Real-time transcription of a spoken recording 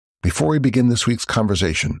Before we begin this week's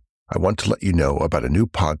conversation, I want to let you know about a new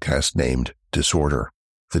podcast named Disorder.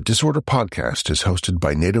 The Disorder podcast is hosted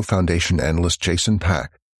by NATO Foundation analyst Jason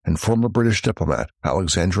Pack and former British diplomat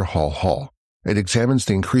Alexandra Hall. It examines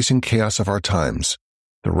the increasing chaos of our times,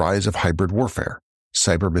 the rise of hybrid warfare,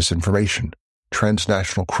 cyber misinformation,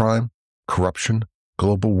 transnational crime, corruption,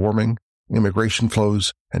 global warming, immigration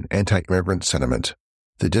flows, and anti-immigrant sentiment.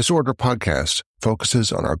 The Disorder podcast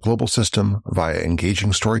focuses on our global system via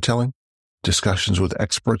engaging storytelling, discussions with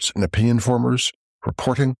experts and opinion formers,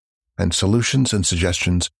 reporting, and solutions and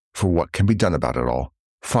suggestions for what can be done about it all.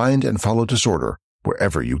 Find and follow Disorder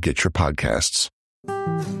wherever you get your podcasts.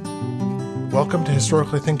 Welcome to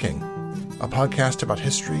Historically Thinking, a podcast about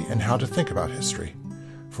history and how to think about history.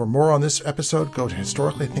 For more on this episode, go to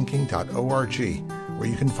historicallythinking.org, where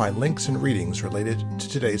you can find links and readings related to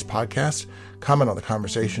today's podcast, comment on the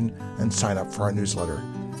conversation, and sign up for our newsletter.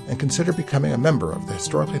 And consider becoming a member of the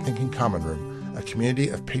Historically Thinking Common Room, a community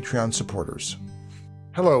of Patreon supporters.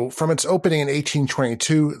 Hello. From its opening in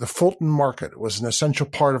 1822, the Fulton Market was an essential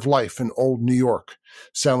part of life in old New York,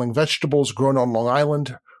 selling vegetables grown on Long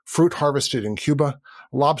Island, fruit harvested in Cuba,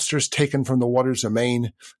 lobsters taken from the waters of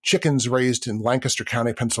Maine, chickens raised in Lancaster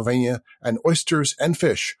County, Pennsylvania, and oysters and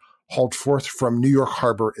fish hauled forth from New York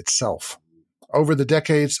Harbor itself. Over the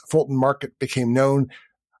decades, Fulton Market became known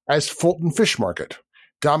as Fulton Fish Market,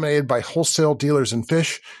 dominated by wholesale dealers in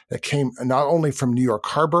fish that came not only from New York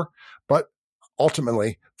Harbor, but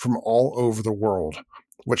ultimately from all over the world.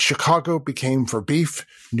 What Chicago became for beef,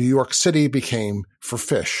 New York City became for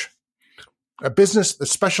fish. A business that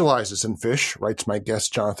specializes in fish, writes my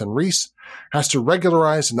guest Jonathan Rees, has to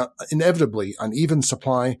regularize an inevitably uneven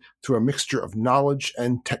supply through a mixture of knowledge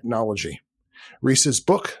and technology. Rees's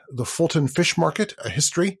book, The Fulton Fish Market, A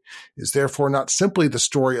History, is therefore not simply the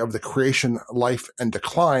story of the creation, life, and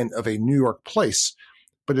decline of a New York place,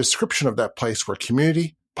 but a description of that place where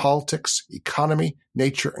community, politics, economy,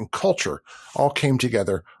 nature, and culture all came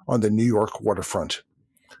together on the New York waterfront.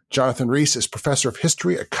 Jonathan Rees is professor of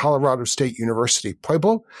history at Colorado State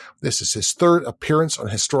University-Pueblo. This is his third appearance on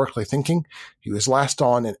Historically Thinking. He was last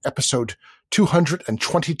on in episode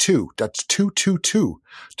 222, that's 222,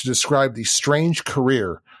 to describe the strange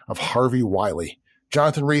career of Harvey Wiley.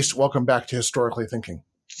 Jonathan Rees, welcome back to Historically Thinking.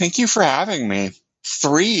 Thank you for having me.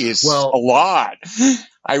 3 is a lot.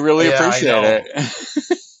 I really appreciate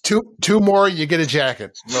it. Two more, you get a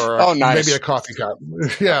jacket. Or nice. Maybe a coffee cup.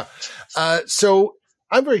 Yeah. So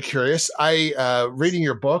I'm very curious. Reading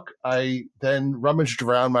your book, I then rummaged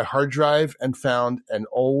around my hard drive and found an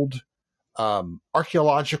old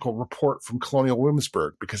archaeological report from Colonial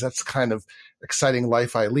Williamsburg, because that's the kind of exciting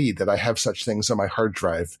life I lead, that I have such things on my hard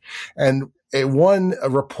drive. And a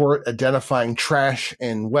report identifying trash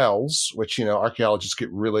in wells, which, archaeologists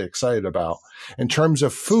get really excited about. In terms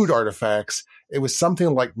of food artifacts, it was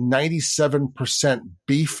something like 97%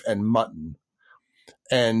 beef and mutton.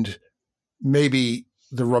 And maybe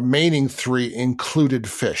the remaining 3 included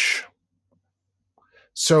fish.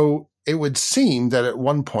 So it would seem that at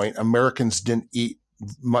one point Americans didn't eat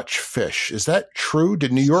much fish. Is that true?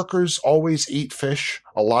 Did New Yorkers always eat fish?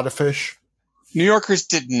 A lot of fish? New Yorkers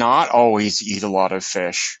did not always eat a lot of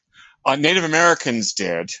fish. Native Americans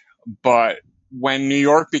did, but when New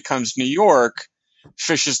York becomes New York,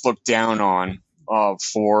 fish is looked down on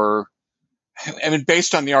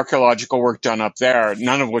based on the archaeological work done up there,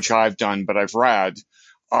 none of which I've done, but I've read,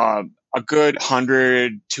 a good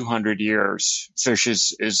 100, 200 years, fish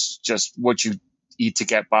is just what you eat to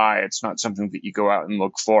get by. It's not something that you go out and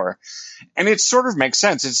look for. And it sort of makes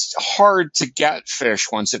sense. It's hard to get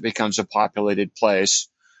fish once it becomes a populated place,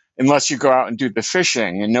 unless you go out and do the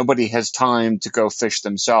fishing, and nobody has time to go fish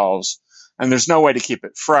themselves. And there's no way to keep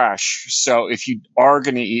it fresh. So if you are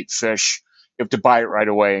going to eat fish, you have to buy it right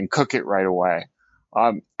away and cook it right away.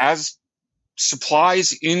 As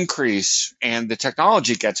supplies increase and the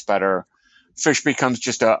technology gets better, fish becomes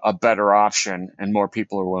just a better option, and more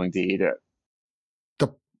people are willing to eat it.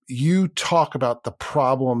 You talk about the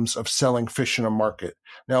problems of selling fish in a market.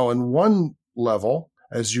 Now, in one level,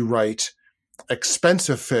 as you write,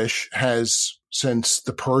 expensive fish has, since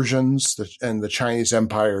the Persians and the Chinese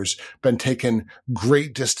empires, been taken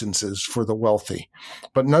great distances for the wealthy.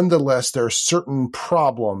 But nonetheless, there are certain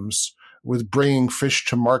problems with bringing fish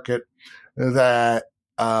to market that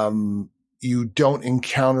you don't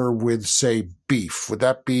encounter with, say, beef. Would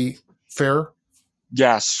that be fair?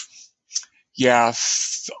 Yes. Yeah.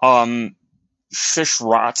 Fish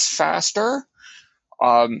rots faster.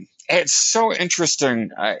 It's so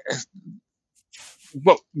interesting.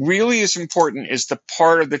 What really is important is the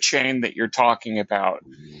part of the chain that you're talking about.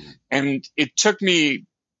 And it took me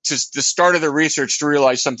the start of the research to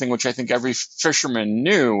realize something which I think every fisherman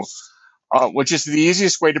knew, which is the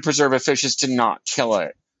easiest way to preserve a fish is to not kill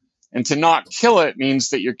it. And to not kill it means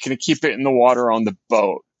that you're going to keep it in the water on the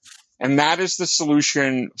boat. And that is the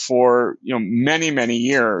solution for, many, many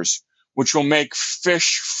years, which will make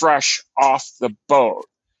fish fresh off the boat.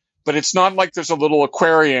 But it's not like there's a little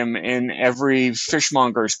aquarium in every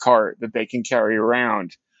fishmonger's cart that they can carry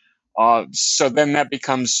around. So then that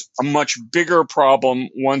becomes a much bigger problem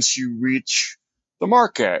once you reach the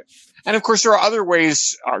market. And of course, there are other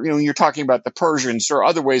ways, you're talking about the Persians, there are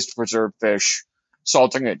other ways to preserve fish,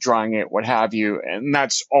 salting it, drying it, what have you. And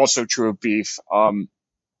that's also true of beef.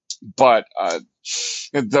 But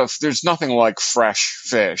there's nothing like fresh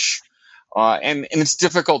fish. And it's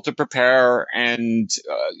difficult to prepare, and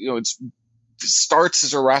it starts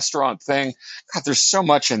as a restaurant thing. God, there's so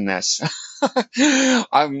much in this.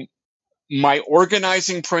 My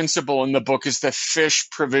organizing principle in the book is the fish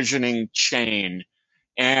provisioning chain,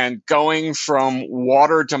 and going from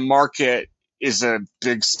water to market is a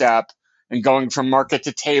big step, and going from market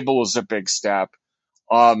to table is a big step.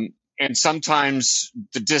 And sometimes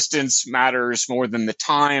the distance matters more than the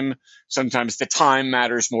time. Sometimes the time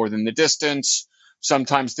matters more than the distance.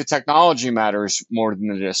 Sometimes the technology matters more than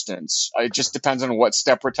the distance. It just depends on what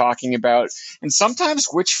step we're talking about, and sometimes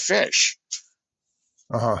which fish.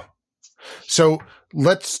 So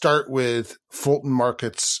let's start with Fulton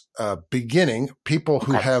Market's beginning. People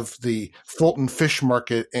who have the Fulton Fish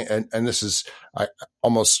Market, and this is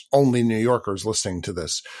almost only New Yorkers listening to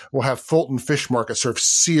this, will have Fulton Fish Market sort of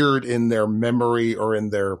seared in their memory or in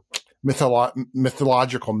their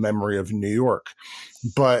mythological memory of New York.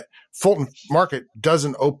 But Fulton Market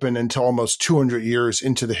doesn't open until almost 200 years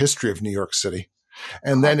into the history of New York City.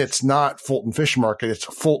 And then it's not Fulton Fish Market, it's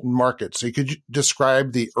Fulton Market. So could you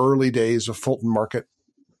describe the early days of Fulton Market?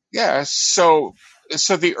 Yeah. So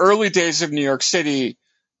the early days of New York City,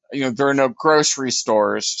 there are no grocery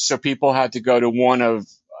stores. So people had to go to one of,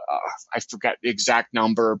 I forget the exact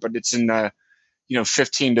number, but it's in the,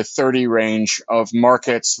 15 to 30 range of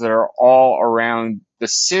markets that are all around the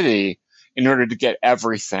city in order to get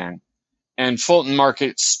everything. And Fulton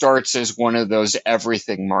Market starts as one of those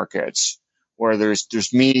everything markets, where there's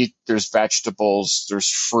meat, there's vegetables, there's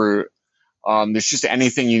fruit, there's just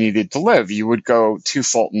anything you needed to live. You would go to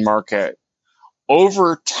Fulton Market.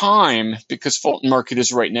 Over time, because Fulton Market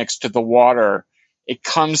is right next to the water, it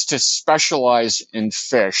comes to specialize in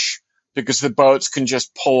fish, because the boats can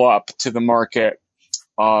just pull up to the market,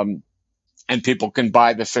 and people can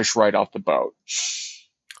buy the fish right off the boat.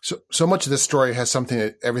 So much of this story has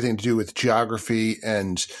everything to do with geography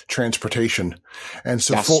and transportation. And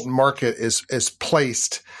so yes. Fulton Market is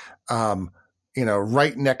placed,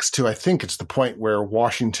 right next to, I think it's the point where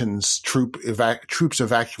Washington's troops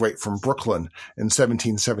evacuate from Brooklyn in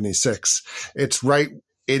 1776. It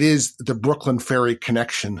is the Brooklyn Ferry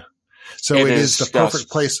connection. So it is the perfect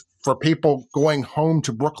place for people going home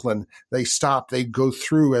to Brooklyn. They go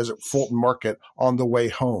through as at Fulton Market on the way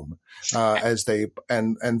home,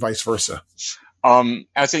 and vice versa.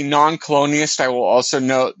 As a non-colonialist, I will also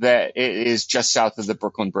note that it is just south of the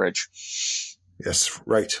Brooklyn Bridge. Yes,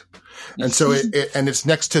 right. And so it's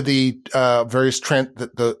next to the various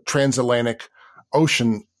the transatlantic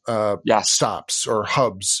ocean stops or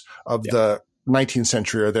hubs of the 19th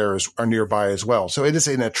century are nearby as well. So it is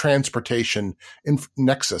in a transportation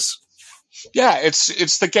nexus. Yeah,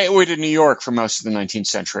 it's the gateway to New York for most of the 19th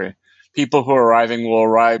century. People who are arriving will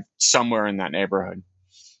arrive somewhere in that neighborhood.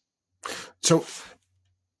 So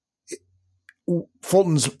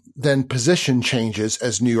Fulton's then position changes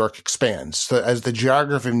as New York expands. So as the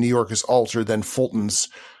geography of New York is altered, then Fulton's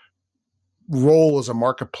role as a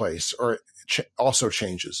marketplace also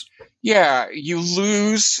changes. Yeah, you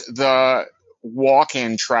lose the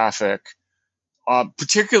walk-in traffic,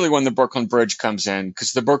 particularly when the Brooklyn Bridge comes in,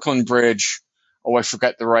 because the Brooklyn Bridge, I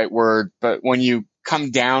forget the right word, but when you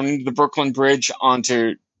come down the Brooklyn Bridge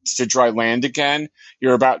onto dry land again,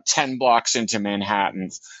 you're about 10 blocks into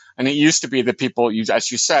Manhattan. And it used to be that people,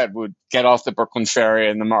 as you said, would get off the Brooklyn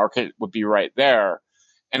Ferry and the market would be right there.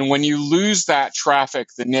 And when you lose that traffic,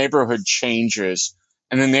 the neighborhood changes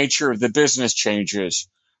and the nature of the business changes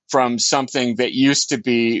from something that used to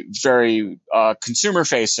be very consumer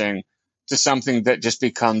facing to something that just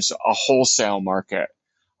becomes a wholesale market.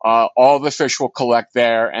 All the fish will collect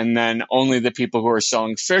there, and then only the people who are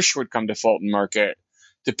selling fish would come to Fulton Market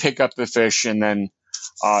to pick up the fish and then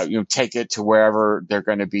take it to wherever they're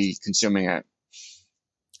going to be consuming it.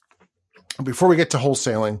 Before we get to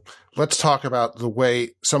wholesaling, let's talk about the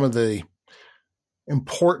way some of the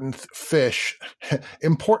important fish,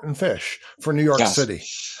 important fish for New York Yes. City.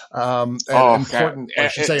 And important, I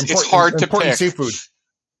should say, it's hard to important pick. seafood.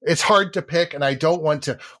 It's hard to pick, and I don't want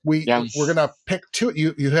to. We're going to pick two.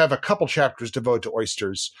 You have a couple chapters devoted to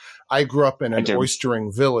oysters. I grew up in an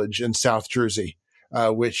oystering village in South Jersey,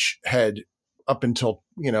 which had up until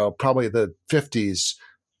probably the 50s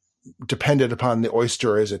depended upon the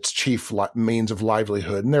oyster as its chief means of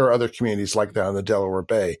livelihood, and there are other communities like that in the Delaware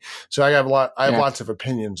Bay. So I have lots of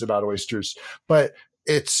opinions about oysters, but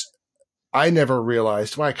I never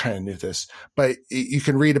realized, I kind of knew this, but you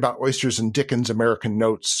can read about oysters in Dickens' American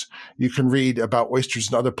Notes. You can read about oysters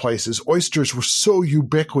in other places. Oysters were so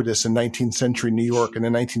ubiquitous in 19th century New York and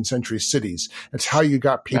in 19th century cities. It's how you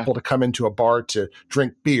got people to come into a bar to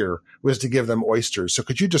drink beer, was to give them oysters. So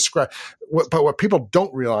could you describe, but what people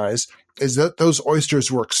don't realize is that those oysters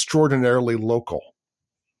were extraordinarily local.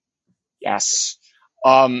 Yes.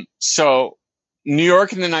 So New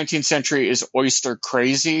York in the 19th century is oyster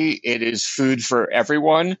crazy. It is food for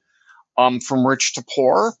everyone, from rich to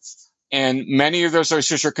poor. And many of those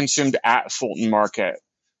oysters are consumed at Fulton Market.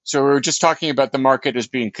 So we were just talking about the market as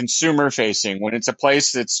being consumer facing. When it's a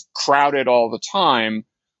place that's crowded all the time,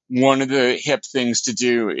 one of the hip things to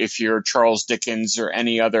do if you're Charles Dickens or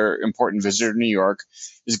any other important visitor to New York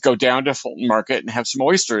is go down to Fulton Market and have some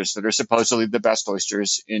oysters that are supposedly the best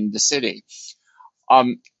oysters in the city.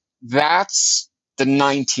 That's the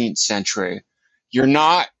 19th century. You're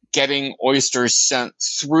not getting oysters sent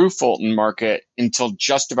through Fulton Market until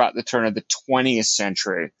just about the turn of the 20th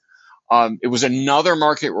century. It was another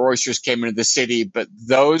market where oysters came into the city, but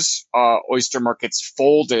those oyster markets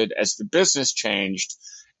folded as the business changed,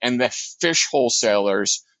 and the fish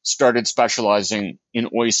wholesalers started specializing in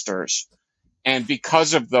oysters. And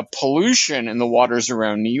because of the pollution in the waters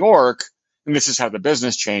around New York, and this is how the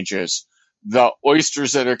business changes, the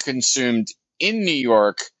oysters that are consumed in New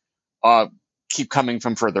York keep coming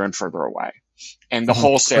from further and further away. And the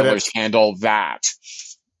wholesalers handle that.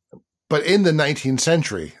 But in the 19th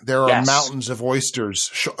century, there are mountains of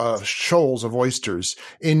oysters, shoals of oysters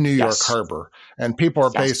in New York Harbor. And people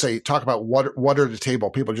are basically talk about water to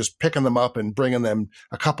table. People are just picking them up and bringing them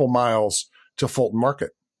a couple miles to Fulton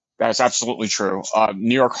Market. That's absolutely true.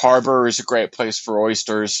 New York Harbor is a great place for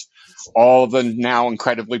oysters. All the now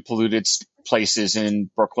incredibly polluted places in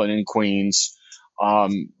Brooklyn and Queens,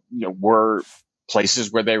 were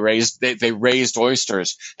places where they raised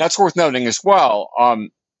oysters. That's worth noting as well.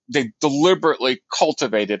 They deliberately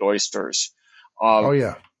cultivated oysters.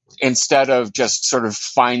 Instead of just sort of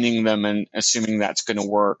finding them and assuming that's going to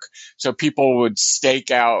work. So people would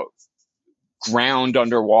stake out ground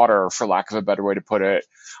underwater, for lack of a better way to put it.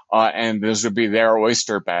 And those would be their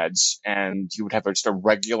oyster beds. And you would have just a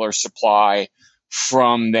regular supply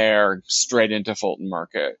from there straight into Fulton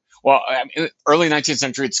Market. Well, early 19th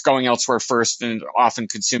century, it's going elsewhere first and often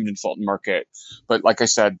consumed in Fulton Market. But like I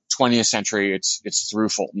said, 20th century, it's through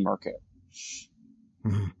Fulton Market.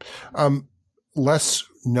 Mm-hmm. Less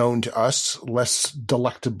known to us, less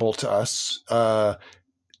delectable to us,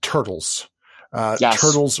 turtles.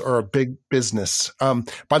 Turtles are a big business.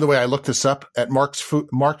 By the way, I looked this up at Mark's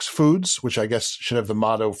Foods, which I guess should have the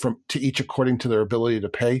motto to each according to their ability to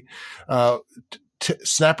pay.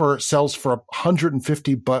 Snapper sells for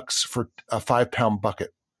 $150 for a 5-pound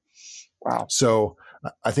bucket. Wow. So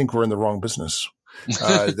I think we're in the wrong business.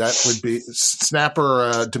 That would be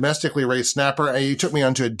snapper, domestically raised snapper. And you took me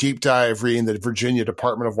onto a deep dive reading the Virginia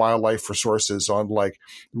Department of Wildlife Resources on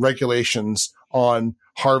regulations on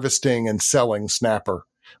harvesting and selling snapper,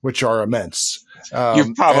 which are immense.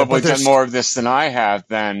 You've probably done more of this than I have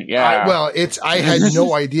then. Yeah. I had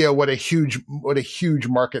no idea what a huge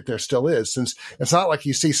market there still is, since it's not like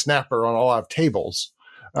you see snapper on a lot of tables.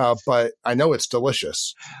 But I know it's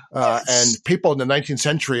delicious. And people in the 19th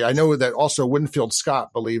century, I know that also Winfield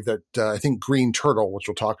Scott believed that, I think green turtle, which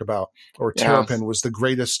we'll talk about, or terrapin was the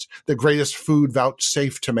greatest food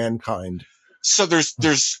vouchsafed to mankind. So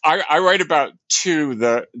I write about two,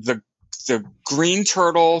 the green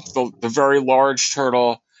turtle, the very large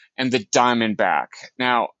turtle, and the diamondback.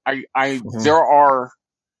 Now, there are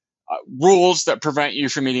rules that prevent you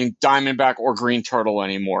from eating diamondback or green turtle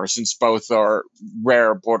anymore, since both are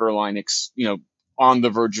rare, borderline, on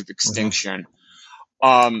the verge of extinction.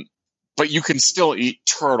 But you can still eat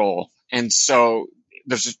turtle, and so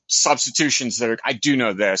there's substitutions I do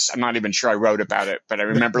know this. I'm not even sure I wrote about it, but I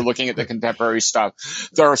remember looking at the contemporary stuff.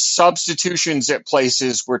 There are substitutions at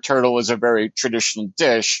places where turtle is a very traditional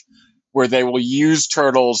dish, where they will use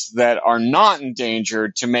turtles that are not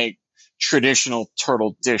endangered to make traditional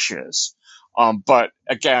turtle dishes. But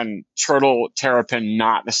again, turtle, terrapin,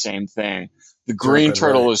 not the same thing. The green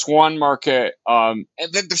turtle right. is one market, and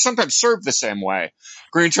they're sometimes served the same way.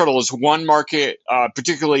 Green turtle is one market,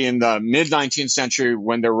 particularly in the mid-19th century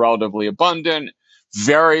when they're relatively abundant,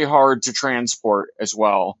 very hard to transport as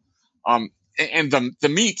well. And the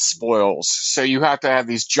meat spoils, so you have to have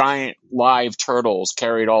these giant live turtles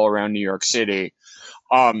carried all around New York City.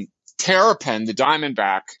 Terrapin, the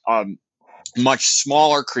diamondback, much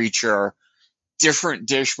smaller creature, different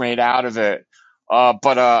dish made out of it,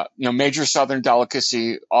 but major southern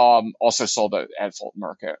delicacy, also sold at Fulton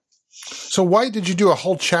Market. So why did you do a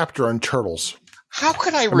whole chapter on turtles? How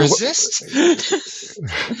could I resist?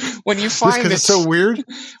 When you find this, it's so weird.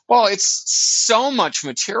 Well, it's so much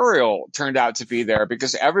material turned out to be there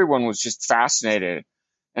because everyone was just fascinated,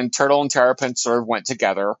 and turtle and terrapin sort of went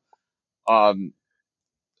together,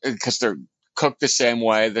 because they're cooked the same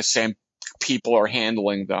way, the same people are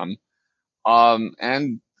handling them,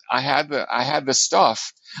 and I had the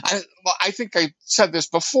stuff. I think I said this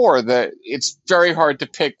before, that it's very hard to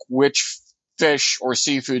pick which fish or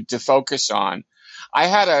seafood to focus on. I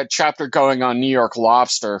had a chapter going on New York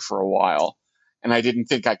lobster for a while, and I didn't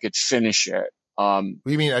think I could finish it. You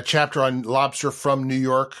mean a chapter on lobster from New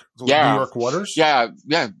York? Yeah. New York waters? Yeah.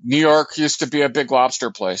 New York used to be a big lobster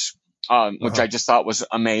place, which I just thought was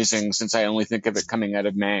amazing since I only think of it coming out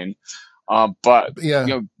of Maine. But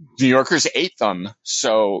New Yorkers ate them,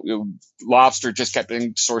 so lobster just kept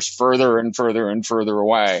being sourced further and further and further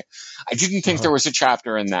away. I didn't think there was a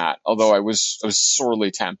chapter in that, although I was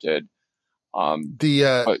sorely tempted. You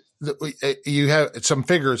have some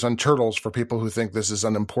figures on turtles for people who think this is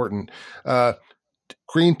unimportant.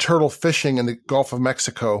 Green turtle fishing in the Gulf of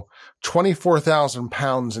Mexico, 24,000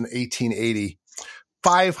 pounds in 1880,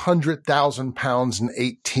 500,000 pounds in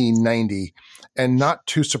 1890, and not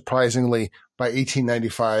too surprisingly, by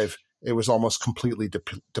 1895, it was almost completely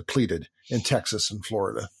depleted in Texas and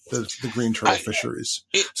Florida, the green turtle fisheries.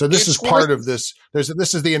 So this is part of this.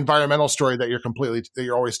 This is the environmental story that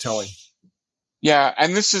you're always telling. Yeah,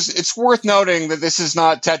 and it's worth noting that this is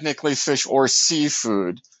not technically fish or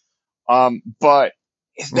seafood, but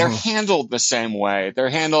they're handled the same way. They're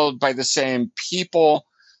handled by the same people.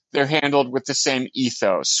 They're handled with the same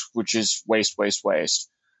ethos, which is waste, waste, waste.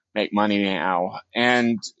 Make money now.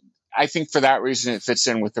 And I think for that reason, it fits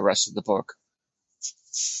in with the rest of the book.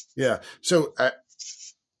 Yeah. So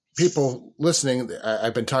people listening,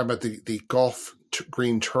 I've been talking about the Gulf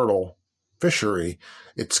green turtle fishery.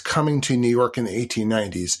 It's coming to New York in the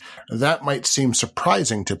 1890s. That might seem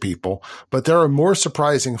surprising to people, but there are more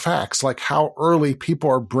surprising facts, like how early people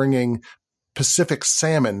are bringing Pacific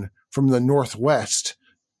salmon from the Northwest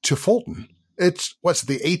to Fulton. It's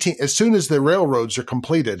as soon as the railroads are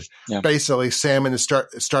completed, basically salmon is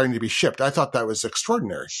starting to be shipped. I thought that was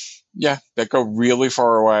extraordinary. Yeah, they go really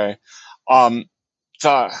far away. I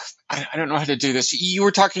don't know how to do this. You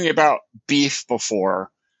were talking about beef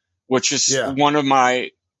before, which is one of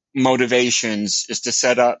my motivations, is to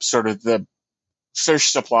set up sort of the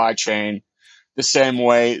fish supply chain the same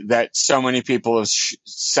way that so many people have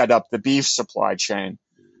set up the beef supply chain.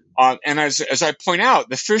 And as I point out,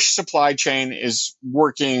 the fish supply chain is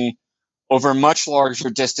working over much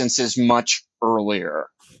larger distances much earlier.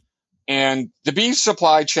 And the beef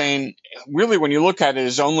supply chain, really, when you look at it,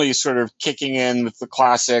 is only sort of kicking in with the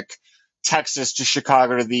classic Texas to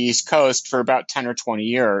Chicago to the East Coast for about 10 or 20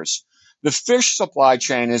 years. The fish supply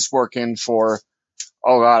chain is working for,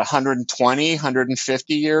 120,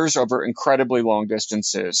 150 years over incredibly long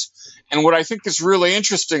distances. And what I think is really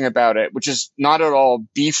interesting about it, which is not at all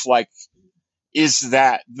beef-like, is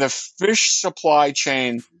that the fish supply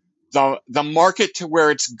chain, the market to where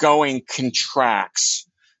it's going contracts.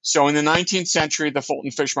 So in the 19th century, the Fulton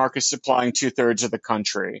Fish Market is supplying 2/3 of the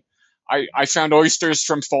country. I found oysters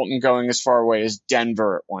from Fulton going as far away as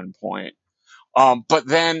Denver at one point. But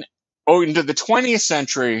then into the 20th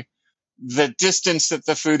century, the distance that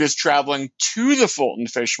the food is traveling to the Fulton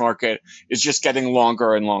Fish Market is just getting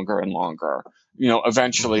longer and longer and longer,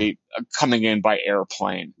 eventually coming in by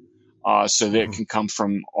airplane, so that it can come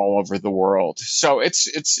from all over the world. So it's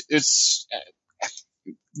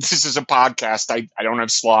this is a podcast. I don't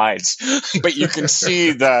have slides, but you can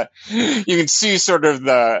see sort of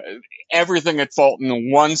everything at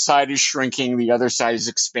Fulton. One side is shrinking, the other side is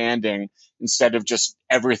expanding, instead of just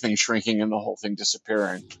everything shrinking and the whole thing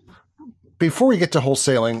disappearing. Before we get to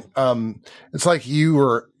wholesaling, it's like you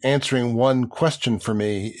were answering one question for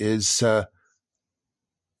me, is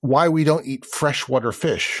why we don't eat freshwater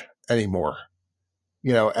fish anymore,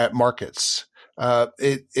 at markets.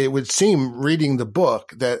 It would seem, reading the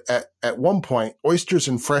book, that at one point, oysters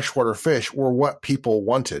and freshwater fish were what people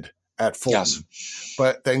wanted at Fulton. Yes.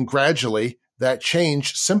 But then gradually that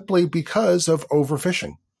changed simply because of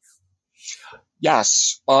overfishing.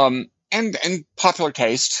 Yes. And popular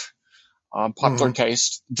taste.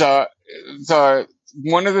 Taste. The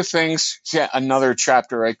one of the things, another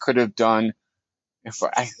chapter I could have done, if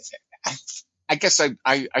I guess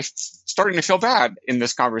I starting to feel bad in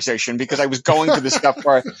this conversation because I was going to the stuff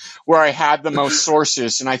where I had the most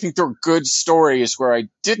sources, and I think there are good stories where I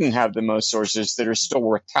didn't have the most sources that are still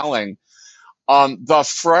worth telling. The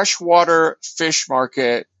freshwater fish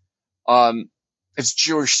market, it's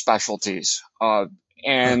Jewish specialties,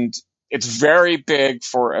 and it's very big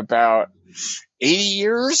for about 80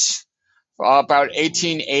 years, about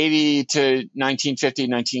 1880 to 1950,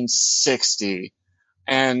 1960.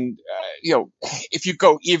 And, if you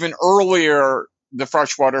go even earlier, the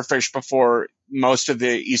freshwater fish before most of the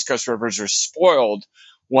East Coast rivers are spoiled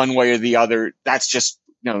one way or the other, that's just,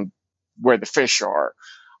 where the fish are.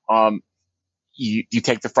 You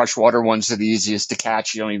take the freshwater ones, they're the easiest to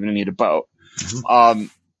catch. You don't even need a boat. Mm-hmm.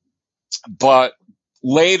 But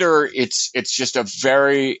later it's just a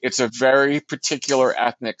very particular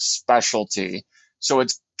ethnic specialty. So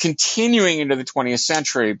it's continuing into the 20th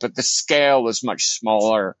century, but the scale is much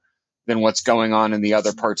smaller than what's going on in the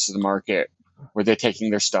other parts of the market where they're taking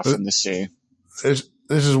their stuff from the sea. This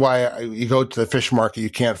is why you go to the fish market, you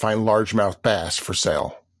can't find largemouth bass for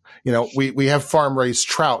sale. We have farm raised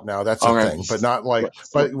trout now. That's a thing, but not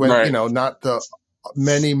not the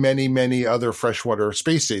many, many, many other freshwater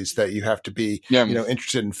species that you have to be,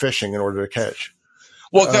 interested in fishing in order to catch.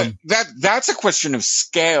 Well, that's a question of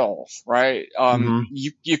scale, right?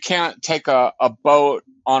 You can't take a boat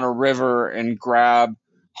on a river and grab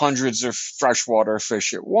hundreds of freshwater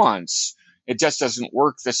fish at once. It just doesn't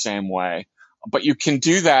work the same way. But you can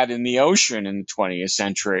do that in the ocean in the 20th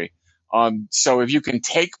century. So if you can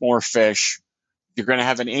take more fish, you're going to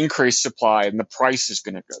have an increased supply and the price is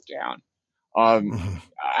going to go down.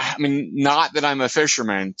 I mean, not that I'm a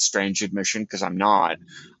fisherman, strange admission, because I'm not.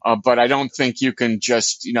 But I don't think you can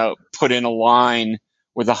just, put in a line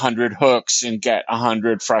with 100 hooks and get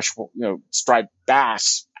 100 fresh, striped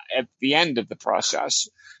bass at the end of the process.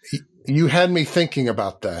 You had me thinking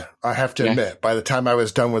about that. I have to admit, by the time I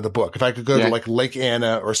was done with the book, if I could go to like Lake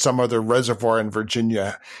Anna or some other reservoir in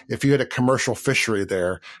Virginia, if you had a commercial fishery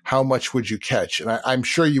there, how much would you catch? And I'm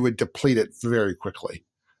sure you would deplete it very quickly.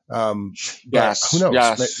 Yes. Who knows?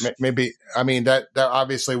 Yes. Maybe, I mean, that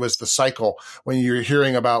obviously was the cycle when you're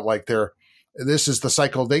hearing about this is the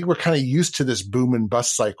cycle. They were kind of used to this boom and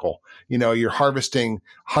bust cycle. You're harvesting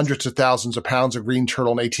hundreds of thousands of pounds of green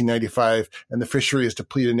turtle in 1895 and the fishery is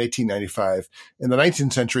depleted in 1895. In the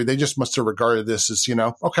 19th century, they just must have regarded this as,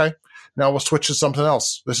 okay, now we'll switch to something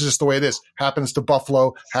else. This is just the way it is. Happens to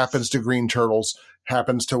buffalo, happens to green turtles,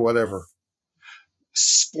 happens to whatever.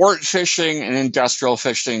 Sport fishing and industrial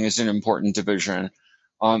fishing is an important division.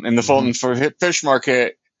 And the Fulton Fish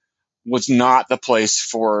Market was not the place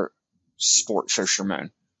for sport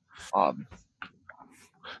fishermen.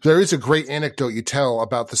 There is a great anecdote you tell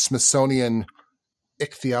about the Smithsonian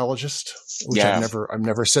ichthyologist, which I've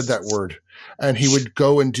never said that word. And he would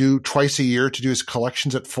go and do twice a year to do his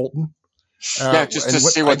collections at Fulton. Just to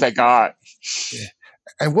see what they got. Yeah.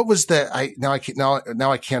 And what was that?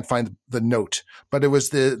 Now I can't find the note, but it was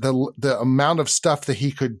the amount of stuff that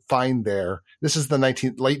he could find there. This is the late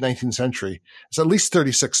 19th century. It's at least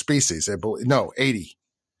 36 species. I believe. No, 80.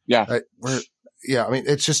 Yeah. I mean,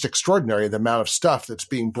 it's just extraordinary the amount of stuff that's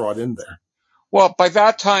being brought in there. Well, by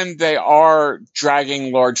that time they are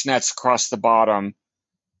dragging large nets across the bottom,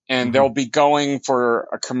 and they'll be going for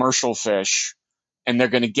a commercial fish, and they're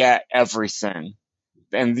going to get everything.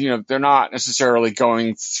 And, they're not necessarily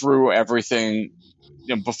going through everything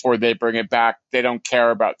before they bring it back. They don't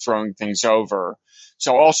care about throwing things over.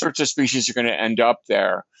 So all sorts of species are going to end up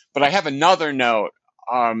there. But I have another note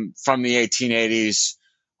from the 1880s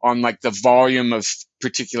on the volume of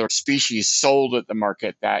particular species sold at the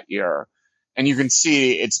market that year. And you can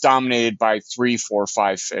see it's dominated by 3, 4,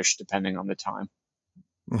 5 fish, depending on the time.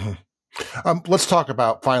 Mm-hmm. Let's talk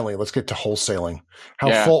about, finally, let's get to wholesaling,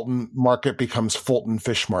 how Fulton Market becomes Fulton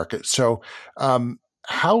Fish Market. So,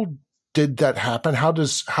 how did that happen? How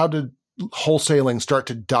did wholesaling start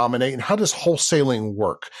to dominate, and how does wholesaling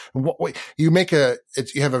work? And you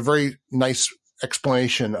have a very nice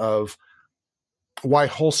explanation of why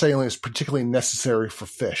wholesaling is particularly necessary for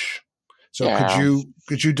fish. So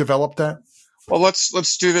could you develop that? Well,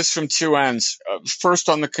 let's do this from two ends. First,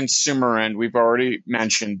 on the consumer end, we've already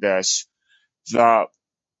mentioned this. The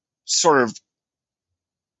sort of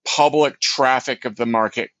public traffic of the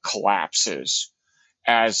market collapses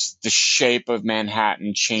as the shape of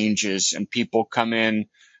Manhattan changes and people come in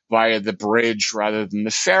via the bridge rather than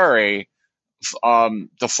the ferry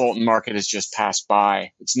the Fulton Market has just passed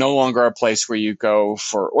by. It's no longer a place where you go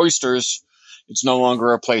for oysters. It's no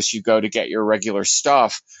longer a place you go to get your regular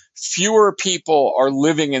stuff. Fewer people are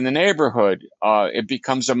living in the neighborhood. It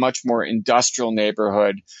becomes a much more industrial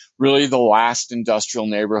neighborhood, really the last industrial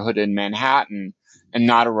neighborhood in Manhattan, and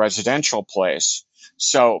not a residential place.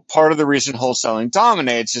 So part of the reason wholesaling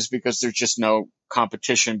dominates is because there's just no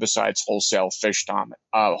competition besides wholesale fish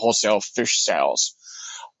sales.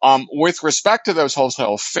 With respect to those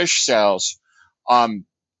wholesale fish sales, probably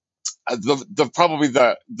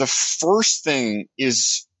the first thing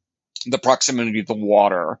is the proximity to the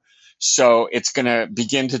water. So it's going to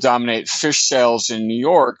begin to dominate fish sales in New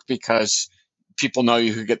York because people know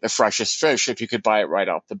you could get the freshest fish if you could buy it right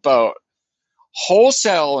off the boat.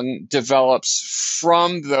 Wholesaling develops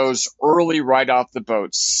from those early right off the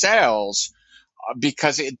boat sales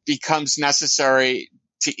because it becomes necessary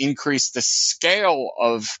to increase the scale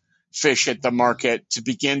of fish at the market to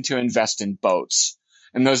begin to invest in boats.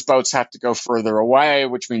 And those boats have to go further away,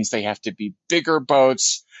 which means they have to be bigger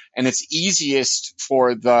boats. And it's easiest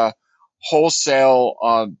for the wholesale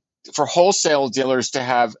dealers to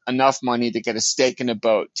have enough money to get a stake in a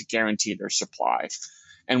boat to guarantee their supply.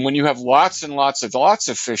 And when you have lots and lots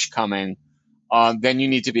of fish coming, then you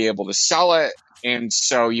need to be able to sell it. And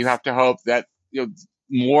so you have to hope that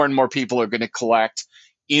more and more people are going to collect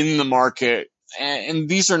in the market. And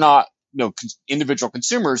these are not individual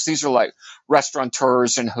consumers. These are like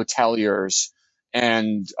restaurateurs and hoteliers.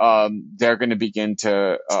 And they're going to begin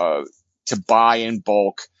to buy in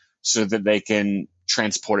bulk so that they can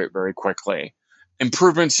transport it very quickly.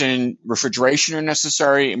 Improvements in refrigeration are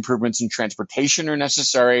necessary. Improvements in transportation are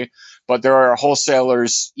necessary. But there are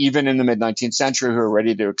wholesalers, even in the mid-19th century, who are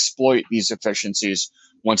ready to exploit these efficiencies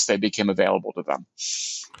once they became available to them.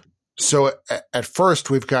 So at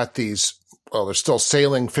first, we've got these, they're still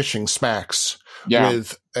sailing fishing smacks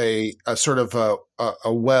with a sort of a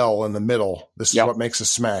well in the middle. This is what makes a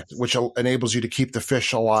smack, which enables you to keep the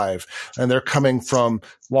fish alive. And they're coming from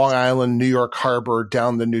Long Island, New York Harbor,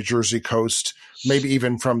 down the New Jersey coast, maybe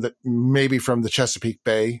even from the Chesapeake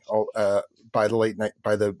Bay by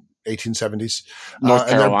the 1870s.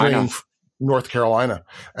 North Carolina.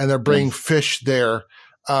 And they're bringing fish there.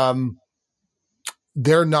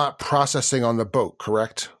 They're not processing on the boat,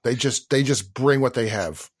 correct? They just bring what they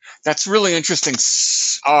have. That's really interesting.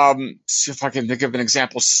 See if I can think of an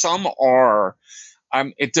example. Some are.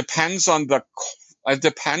 It depends on the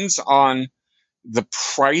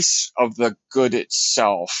price of the good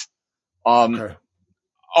itself. Okay.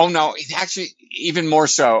 Oh no, actually, even more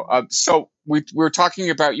so. So you were talking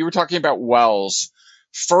about wells.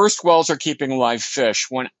 First, wells are keeping live fish.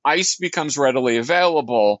 When ice becomes readily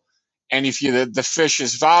available, and if the fish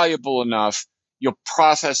is valuable enough, you'll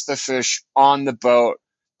process the fish on the boat,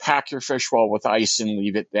 pack your fish well with ice, and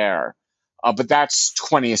leave it there. But that's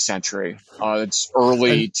 20th century. It's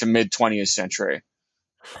early to mid 20th century.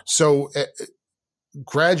 So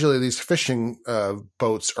gradually, these fishing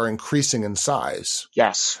boats are increasing in size.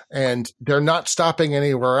 Yes. And they're not stopping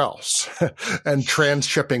anywhere else and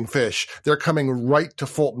transshipping fish. They're coming right to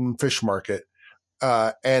Fulton Fish Market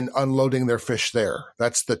and unloading their fish there.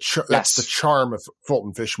 That's the charm of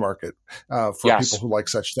Fulton Fish Market for people who like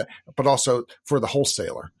such things, but also for the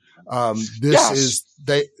wholesaler. This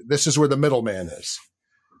is where the middleman is.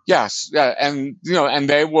 Yes. Yeah. And, and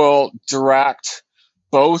they will direct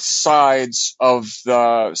both sides of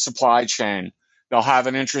the supply chain. They'll have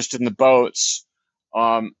an interest in the boats.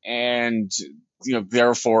 And,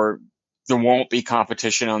 therefore there won't be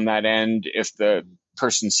competition on that end. If the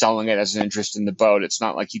person selling it has an interest in the boat, it's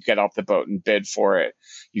not like you get off the boat and bid for it.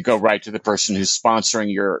 You go right to the person who's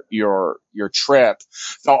sponsoring your trip.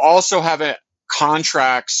 They'll also have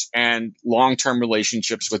contracts and long-term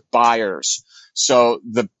relationships with buyers. So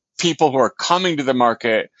the people who are coming to the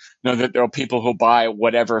market know that there are people who buy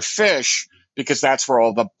whatever fish because that's where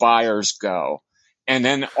all the buyers go. And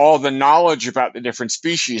then all the knowledge about the different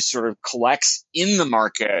species sort of collects in the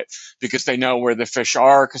market because they know where the fish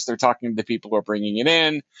are because they're talking to the people who are bringing it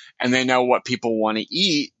in, and they know what people want to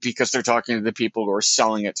eat because they're talking to the people who are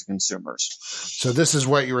selling it to consumers. So this is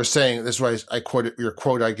what you were saying. This is why I quoted your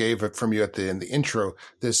quote I gave it from you in the intro.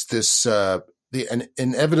 An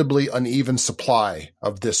inevitably uneven supply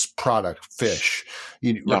of this product, fish.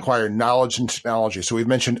 You require knowledge and technology. So we've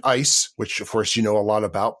mentioned ice, which of course you know a lot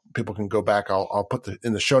about. People can go back. I'll put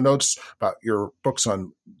in the show notes about your books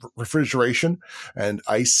on refrigeration and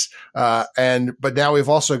ice. But now we've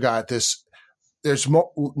also got this.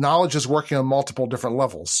 Knowledge is working on multiple different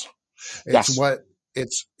levels. It's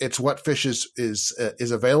what fish is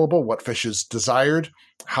available, what fish is desired,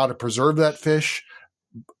 how to preserve that fish.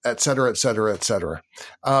 et cetera, et cetera, et cetera.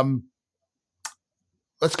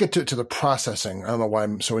 Let's get to the processing. I don't know why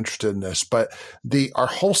I'm so interested in this, but our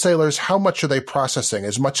wholesalers, how much are they processing?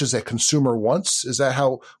 As much as a consumer wants? Is that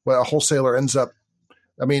what a wholesaler ends up?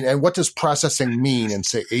 I mean, and what does processing mean in,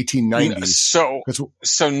 say, 1890s?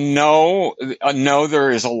 So no,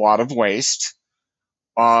 there is a lot of waste.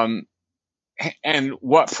 And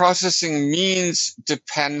what processing means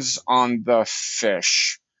depends on the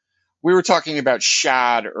fish. We were talking about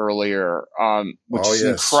shad earlier, which is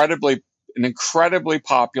an incredibly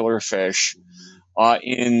popular fish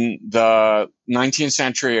in the 19th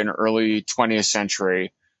century and early 20th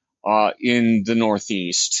century in the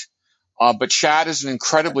Northeast. But shad is an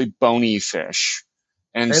incredibly bony fish.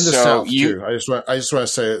 And the so South too. I just want to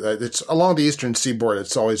say that it's along the eastern seaboard.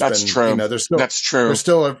 It's always been true. That's true. There's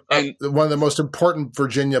still one of the most important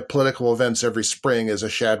Virginia political events every spring is a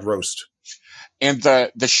shad roast. And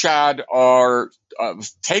the shad are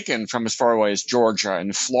taken from as far away as Georgia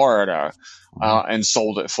and Florida and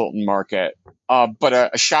sold at Fulton Market. But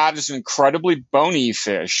a shad is an incredibly bony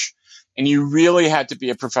fish, and you really had to be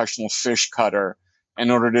a professional fish cutter in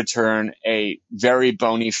order to turn a very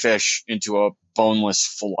bony fish into a boneless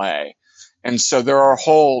fillet. And so there are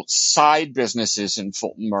whole side businesses in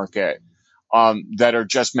Fulton Market that are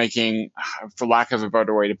just making, for lack of a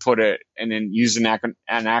better way to put it, and then use an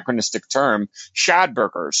anachronistic term, shad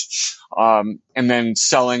burgers, and then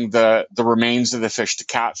selling the remains of the fish to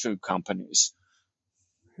cat food companies.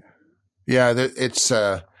 Yeah, it's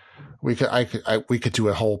we could do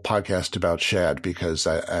a whole podcast about shad because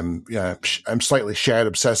I'm slightly shad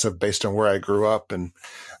obsessive based on where I grew up, and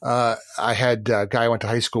I had a guy I went to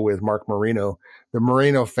high school with, Mark Marino. The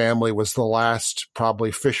Marino family was the last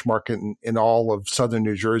probably fish market in all of southern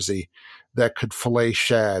New Jersey that could fillet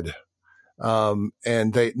shad. And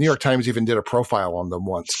New York Times even did a profile on them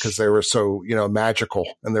once because they were so, magical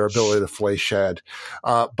in their ability to fillet shad.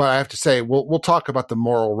 But I have to say, we'll talk about the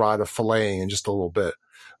moral rod of filleting in just a little bit.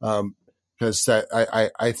 Because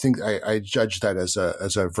I think I judge that as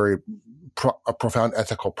a very profound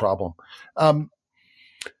ethical problem.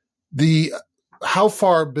 How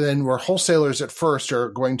far then were wholesalers at first are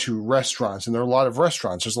going to restaurants, and there are a lot of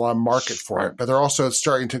restaurants. There's a lot of market for it, but they're also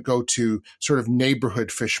starting to go to sort of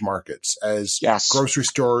neighborhood fish markets as grocery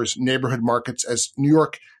stores, neighborhood markets, as New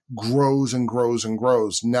York grows and grows and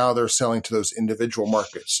grows. Now they're selling to those individual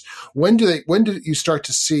markets. When do you start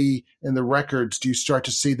to see in the records, do you start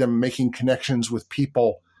to see them making connections with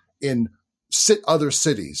people in other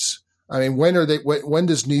cities? I mean, when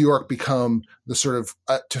does New York become the sort of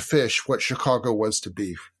to fish what Chicago was to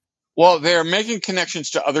beef? Well, they're making connections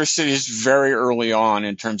to other cities very early on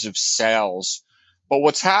in terms of sales. But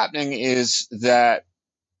what's happening is that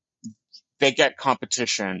they get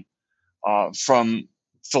competition from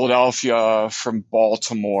Philadelphia, from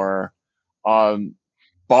Baltimore.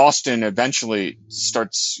 Boston eventually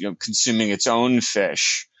starts consuming its own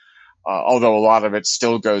fish, although a lot of it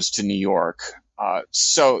still goes to New York.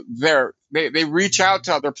 So they reach out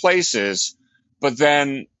to other places, but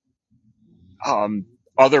then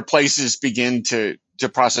other places begin to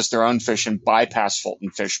process their own fish and bypass Fulton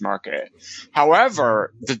Fish Market.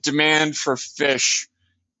 However, the demand for fish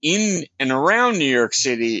in and around New York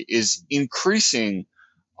City is increasing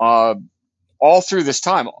all through this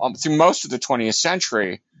time, through most of the 20th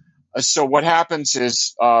century. So what happens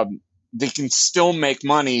is they can still make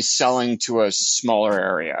money selling to a smaller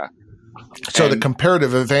area. So the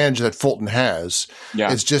comparative advantage that Fulton has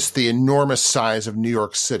is just the enormous size of New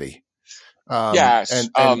York City. Yes.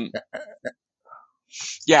 And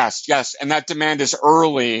that demand is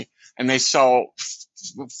early, and they sell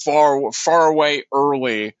far away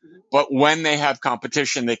early. But when they have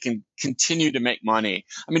competition, they can continue to make money.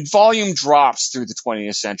 I mean, volume drops through the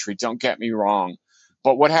 20th century. Don't get me wrong.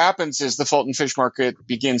 But what happens is the Fulton Fish Market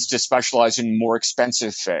begins to specialize in more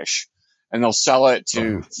expensive fish, and they'll sell it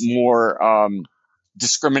to more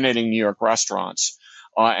discriminating New York restaurants,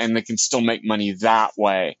 and they can still make money that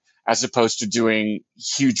way, as opposed to doing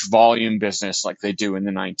huge volume business like they do in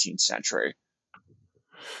the 19th century.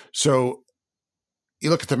 So you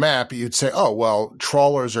look at the map, you'd say, oh, well,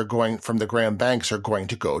 trawlers are going from the Grand Banks are going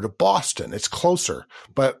to go to Boston. It's closer.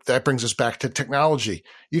 But that brings us back to technology.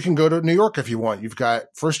 You can go to New York if you want. You've got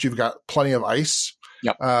plenty of ice.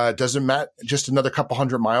 Yep. Doesn't matter. Just another couple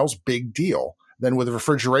hundred miles, big deal. Then with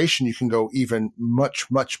refrigeration, you can go even much,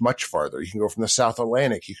 much, much farther. You can go from the South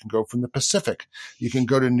Atlantic. You can go from the Pacific. You can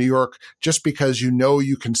go to New York just because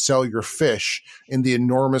you can sell your fish in the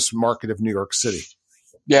enormous market of New York City.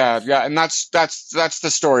 Yeah, and that's the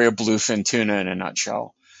story of bluefin tuna in a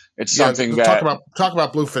nutshell. It's something that talk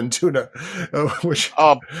about bluefin tuna, which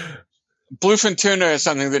bluefin tuna is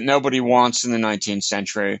something that nobody wants in the 19th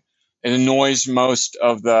century. It annoys most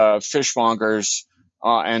of the fishmongers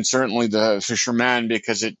and certainly the fishermen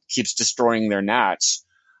because it keeps destroying their nets.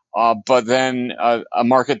 But then a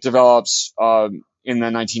market develops in the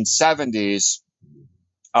 1970s,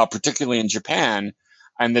 particularly in Japan,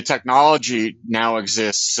 and the technology now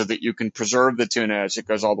exists so that you can preserve the tuna as it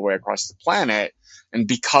goes all the way across the planet. And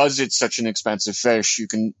because it's such an expensive fish, you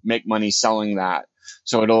can make money selling that.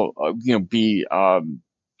 So it'll, be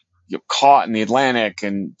caught in the Atlantic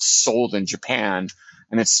and sold in Japan,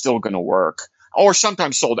 and it's still going to work. Or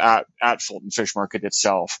sometimes sold at Fulton Fish Market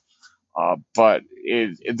itself. But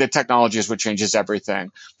the technology is what changes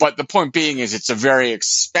everything. But the point being is it's a very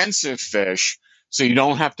expensive fish, so you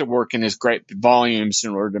don't have to work in as great volumes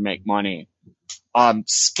in order to make money.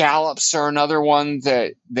 Scallops are another one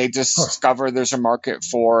that they discover there's a market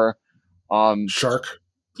for. Shark.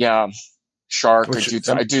 Yeah, shark.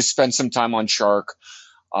 I do spend some time on shark.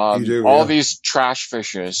 These trash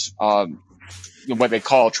fishes, what they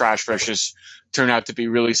call trash fishes, turn out to be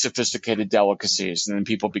really sophisticated delicacies, and then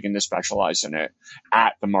people begin to specialize in it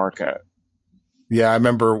at the market. Yeah, I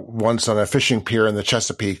remember once on a fishing pier in the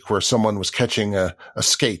Chesapeake where someone was catching a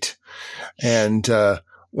skate, and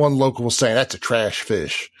one local was saying, "That's a trash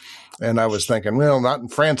fish," and I was thinking, well, not in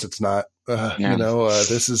France, it's not.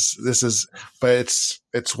 This is, but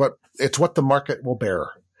it's what the market will bear.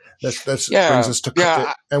 That's brings us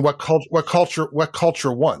to and what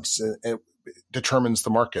culture wants, and it determines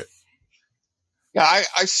the market. Yeah,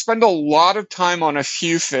 I spend a lot of time on a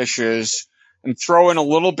few fishes and throw in a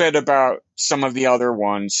little bit about some of the other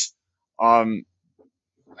ones. And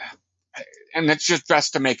it's just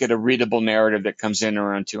best to make it a readable narrative that comes in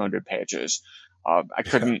around 200 pages. I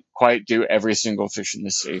couldn't quite do every single fish in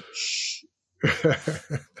the sea.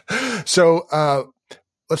 So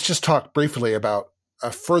let's just talk briefly about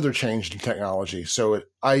a further change in technology. So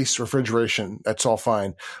ice, refrigeration, that's all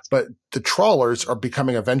fine. But the trawlers are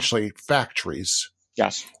becoming eventually factories.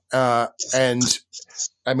 Yes. And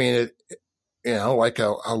I mean, like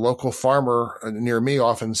a local farmer near me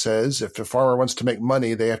often says, if a farmer wants to make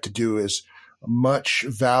money, they have to do as much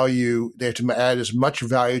value. They have to add as much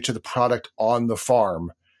value to the product on the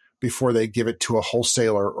farm before they give it to a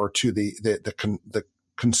wholesaler or to the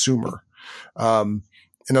consumer.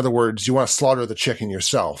 In other words, you want to slaughter the chicken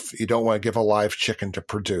yourself. You don't want to give a live chicken to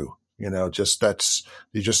Purdue. You're going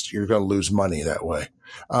to lose money that way.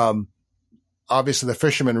 Obviously the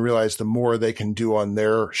fishermen realize the more they can do on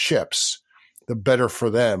their ships, the better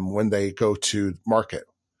for them when they go to market.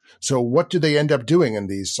 So what do they end up doing in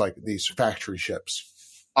these factory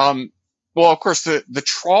ships? Well, of course, the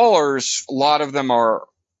trawlers, a lot of them are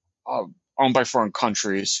owned by foreign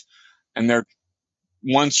countries, and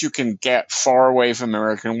once you can get far away from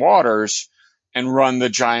American waters and run the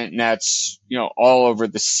giant nets, all over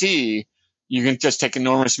the sea, you can just take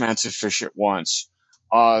enormous amounts of fish at once.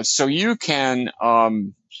 So you can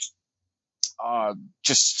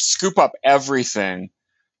just scoop up everything,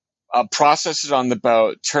 process it on the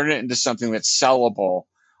boat, turn it into something that's sellable.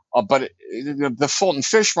 But the Fulton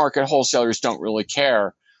Fish Market wholesalers don't really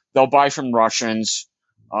care. They'll buy from Russians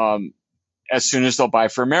as soon as they'll buy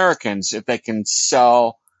for Americans if they can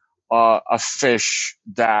sell a fish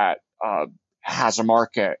that has a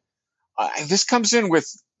market. This comes in with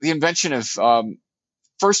the invention of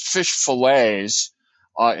first fish fillets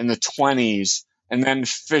in the 20s, and then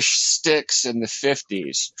fish sticks in the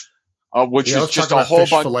 50s, which is just a whole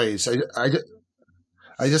bunch. Fillets.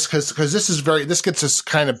 I just because this gets us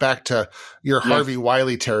kind of back to your Harvey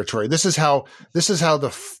Wiley territory. This is how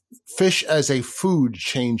the fish as a food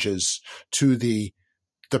changes to the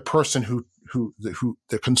person who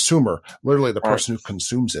the consumer, literally the person who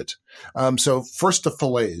consumes it. So first the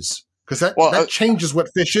fillets, because that changes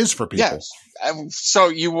what fish is for people. Yes. So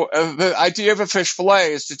the idea of a fish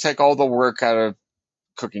fillet is to take all the work out of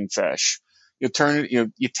cooking fish. You turn it,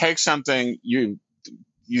 you take something, you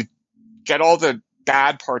get all the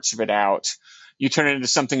bad parts of it out. You turn it into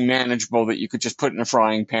something manageable that you could just put in a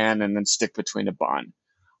frying pan and then stick between a bun.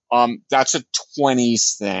 That's a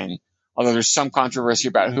 20s thing. Although there's some controversy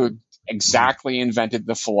about who exactly invented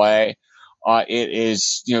the fillet. It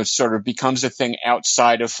is, sort of becomes a thing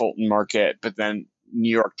outside of Fulton Market, but then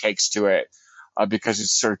New York takes to it, because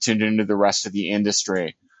it's sort of tuned into the rest of the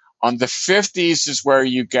industry. The 50s is where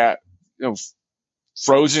you get,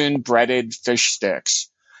 frozen breaded fish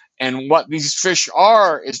sticks. And what these fish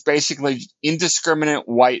are is basically indiscriminate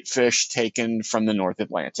white fish taken from the North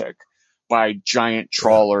Atlantic by giant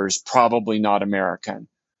trawlers, probably not American.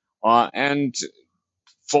 And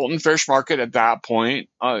Fulton Fish Market at that point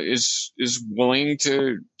is willing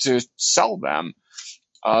to sell them.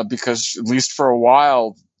 because at least for a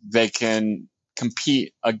while they can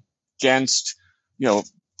compete against,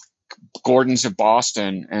 Gordon's of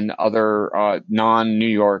Boston and other non-New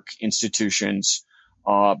York institutions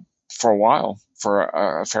for a while, for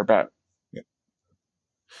a fair bit. Yeah.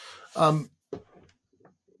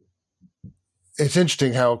 It's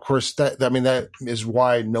interesting how, of course, that is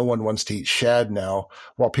why no one wants to eat shad now,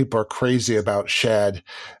 while people are crazy about shad,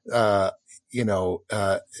 in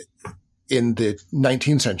the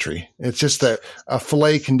 19th century. It's just that a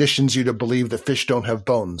fillet conditions you to believe that fish don't have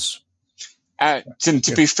bones.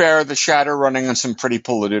 To be fair, the shad are running on some pretty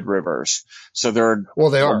polluted rivers, so there are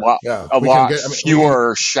a lot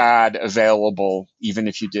fewer shad available, even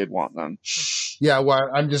if you did want them. Yeah, well,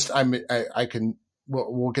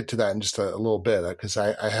 we'll get to that in just a little bit, because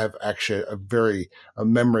I have actually a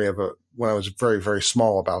memory of when I was very, very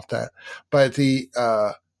small about that. But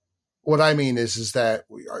what I mean is that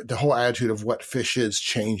the whole attitude of what fish is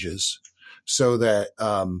changes, so that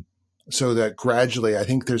gradually, I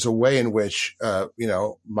think there's a way in which,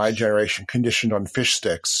 my generation, conditioned on fish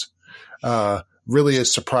sticks, really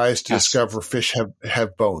is surprised to discover fish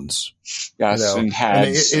have bones. Yes, and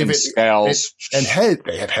heads and scales. And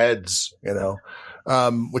they have heads,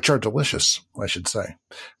 which are delicious, I should say.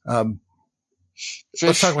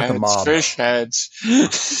 Let's talk about the mob. Fish heads.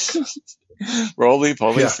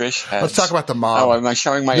 Roly-poly fish heads. Let's talk about the mob. Oh, am I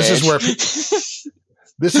showing my age?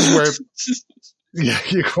 This is where yeah,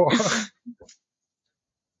 you go on.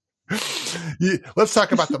 Let's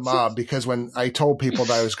talk about the mob, because when I told people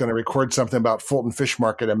that I was going to record something about Fulton Fish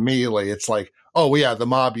Market, immediately it's like, oh yeah, the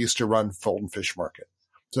mob used to run Fulton Fish Market.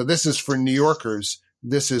 So this is, for New Yorkers,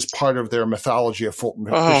 this is part of their mythology of Fulton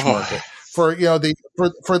Fish Market. For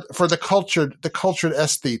the cultured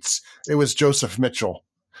aesthetes, it was Joseph Mitchell,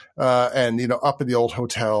 and up in the old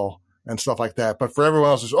hotel and stuff like that. But for everyone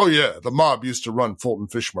else, it's, oh yeah, the mob used to run Fulton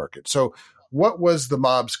Fish Market. So what was the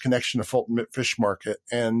mob's connection to Fulton Fish Market,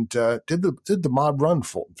 and did the mob run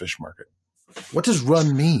Fulton Fish Market? What does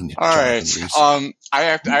run mean? All right, I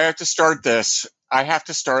have to start this. I have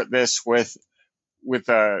to start this with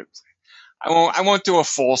a. I won't do a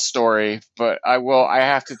full story, but I will. I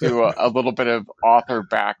have to do a little bit of author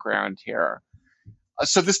background here.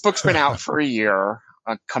 So this book's been out for a year,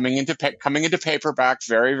 coming into paperback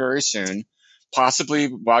very, very soon. Possibly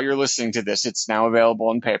while you're listening to this, it's now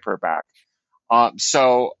available in paperback.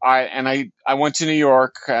 So I went to New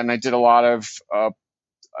York and I did a lot of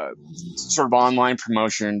sort of online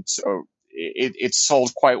promotion. So it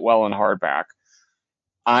sold quite well in hardback.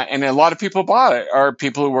 And a lot of people bought it, are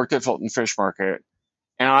people who worked at Fulton Fish Market.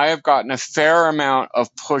 And I have gotten a fair amount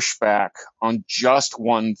of pushback on just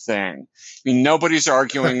one thing. I mean, nobody's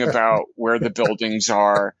arguing about where the buildings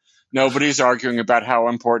are. Nobody's arguing about how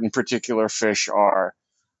important particular fish are.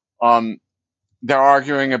 They're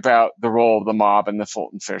arguing about the role of the mob in the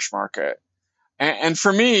Fulton Fish Market. And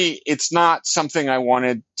for me, it's not something I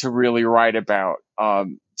wanted to really write about. To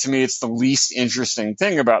me, it's the least interesting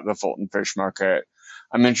thing about the Fulton Fish Market.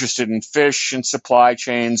 I'm interested in fish and supply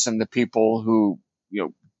chains and the people who,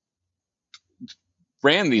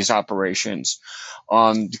 ran these operations.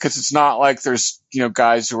 Because it's not like there's,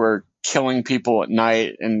 guys who are killing people at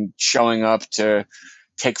night and showing up to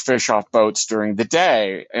take fish off boats during the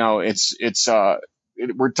day.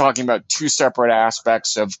 We're talking about two separate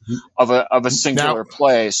aspects of a singular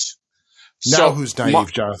place. Now who's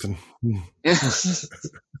naive, Jonathan?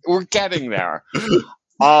 We're getting there.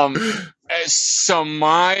 So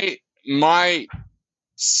my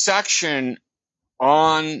section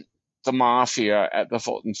on the mafia at the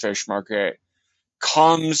Fulton Fish Market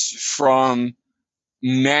comes from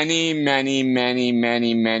many, many, many,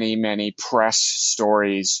 many, many, many press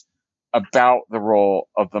stories about the role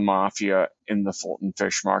of the mafia in the Fulton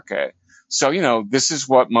Fish Market. So, this is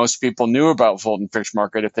what most people knew about Fulton Fish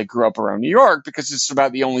Market if they grew up around New York, because it's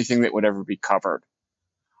about the only thing that would ever be covered.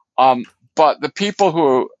 But the people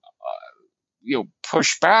who,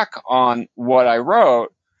 push back on what I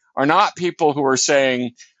wrote are not people who are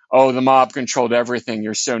saying, oh, the mob controlled everything.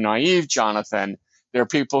 You're so naive, Jonathan. There are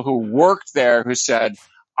people who worked there who said,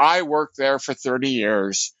 I worked there for 30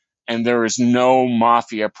 years and there is no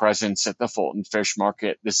mafia presence at the Fulton Fish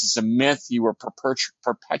Market. This is a myth. You are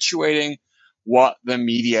perpetuating what the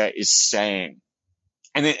media is saying.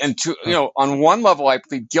 And on one level, I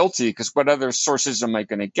plead guilty, because what other sources am I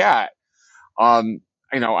going to get?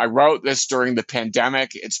 I wrote this during the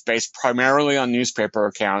pandemic. It's based primarily on newspaper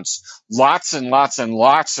accounts, lots and lots and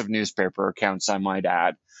lots of newspaper accounts, I might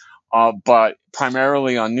add, but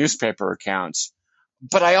primarily on newspaper accounts.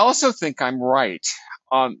 But I also think I'm right.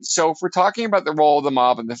 So if we're talking about the role of the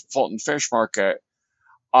mob in the Fulton Fish Market,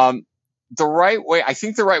 I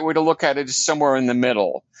think the right way to look at it is somewhere in the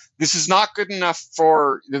middle. This is not good enough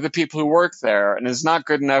for the people who work there, and it's not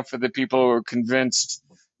good enough for the people who are convinced,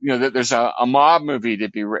 that there's a mob movie to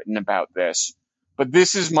be written about this. But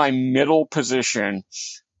this is my middle position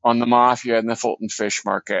on the mafia and the Fulton Fish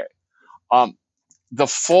Market. The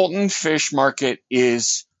Fulton Fish Market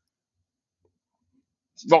is,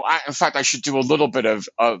 in fact, I should do a little bit of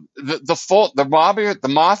the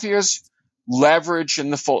mafia's leverage in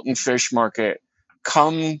the Fulton Fish Market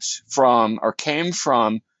came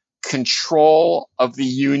from control of the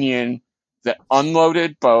union that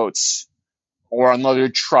unloaded boats or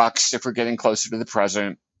unloaded trucks, if we're getting closer to the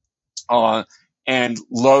present, and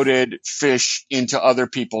loaded fish into other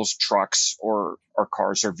people's trucks or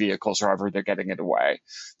cars or vehicles, or however they're getting it away.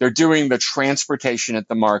 They're doing the transportation at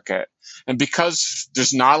the market. And because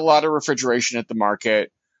there's not a lot of refrigeration at the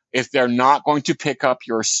market, if they're not going to pick up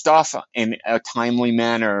your stuff in a timely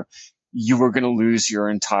manner, you are going to lose your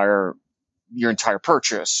entire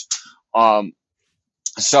purchase.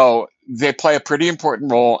 So they play a pretty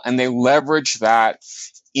important role, and they leverage that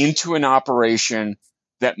into an operation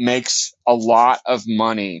that makes a lot of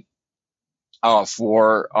money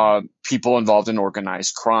for people involved in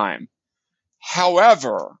organized crime.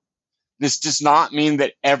 However, this does not mean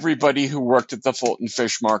that everybody who worked at the Fulton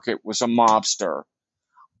Fish Market was a mobster.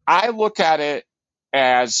 I look at it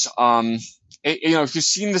as, if you've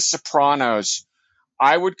seen The Sopranos,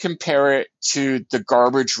 I would compare it to the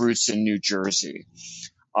garbage routes in New Jersey,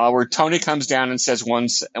 where Tony comes down and says at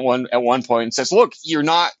one point and says, look,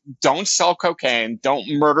 don't sell cocaine, don't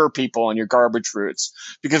murder people on your garbage routes,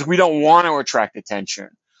 because we don't want to attract attention.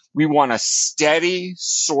 We want a steady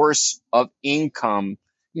source of income.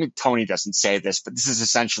 I mean, Tony doesn't say this, but this is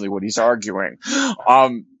essentially what he's arguing.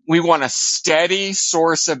 We want a steady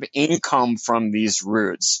source of income from these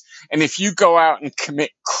routes. And if you go out and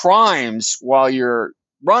commit crimes while you're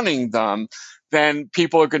running them, then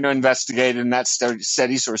people are going to investigate, and that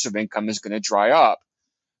steady source of income is going to dry up.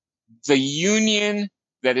 The union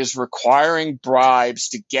that is requiring bribes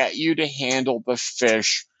to get you to handle the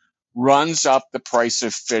fish runs up the price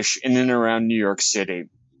of fish in and around New York City.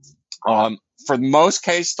 For most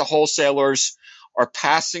case, the wholesalers are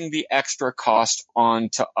passing the extra cost on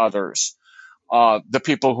to others, the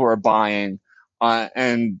people who are buying,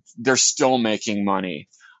 and they're still making money.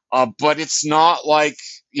 But it's not like,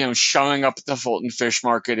 showing up at the Fulton Fish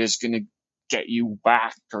Market is going to get you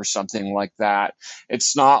whacked or something like that.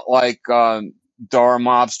 It's not like there are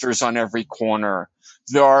mobsters on every corner.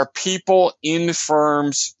 There are people in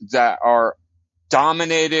firms that are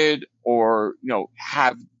dominated or,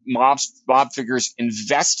 have mob figures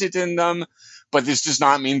invested in them. But this does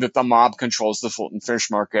not mean that the mob controls the Fulton Fish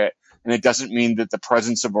Market. And it doesn't mean that the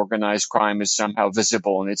presence of organized crime is somehow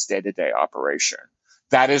visible in its day-to-day operation.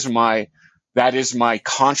 That is my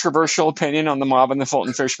controversial opinion on the mob and the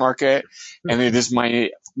Fulton Fish Market, and it is my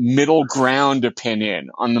middle ground opinion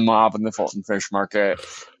on the mob and the Fulton Fish Market.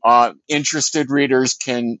 Interested readers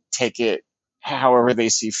can take it however they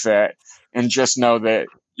see fit, and just know that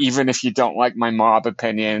even if you don't like my mob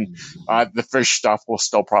opinion, the fish stuff will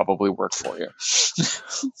still probably work for you.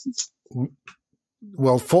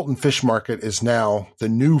 Well, Fulton Fish Market is now the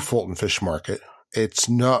new Fulton Fish Market. It's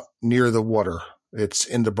not near the water. It's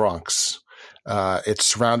in the Bronx. It's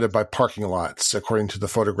surrounded by parking lots, according to the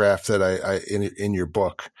photograph that I in your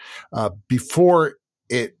book. Before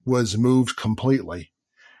it was moved completely,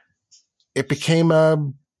 it became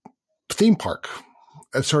a theme park.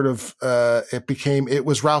 It was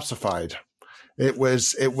Rouseified. It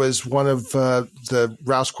was one of the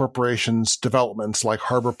Rouse Corporation's developments, like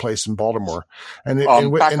Harbor Place in Baltimore. And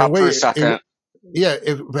back up for a second.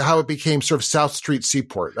 How it became sort of South Street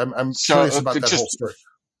Seaport. I'm curious about that whole story.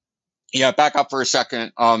 Yeah, back up for a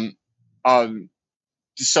second.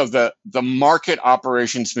 So the market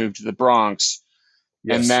operations moved to the Bronx,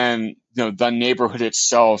 yes. And then the neighborhood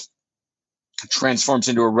itself transforms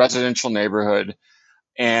into a residential neighborhood,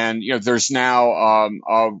 and there's now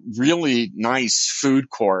a really nice food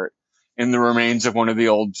court in the remains of one of the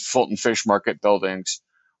old Fulton Fish Market buildings.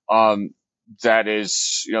 That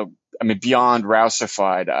is, beyond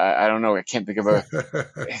Rouseified. I don't know. I can't think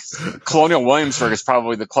of Colonial Williamsburg is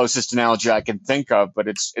probably the closest analogy I can think of, but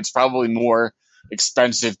it's probably more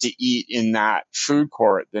expensive to eat in that food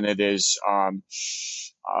court than it is.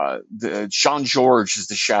 Jean George is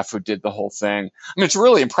the chef who did the whole thing. It's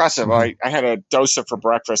really impressive. I had a dosa for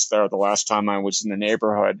breakfast there the last time I was in the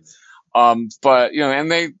neighborhood. But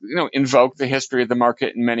and they, invoke the history of the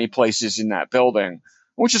market in many places in that building,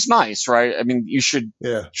 which is nice, right?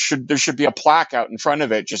 there should be a plaque out in front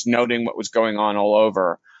of it just noting what was going on all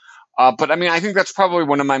over. But I mean, I think that's probably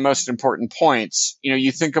one of my most important points.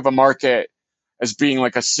 You think of a market as being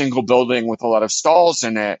like a single building with a lot of stalls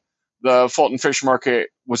in it. The Fulton Fish Market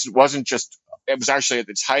wasn't just, it was actually at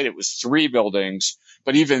its height, it was 3 buildings.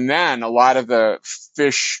 But even then, a lot of the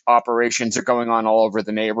fish operations are going on all over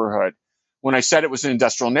the neighborhood. When I said it was an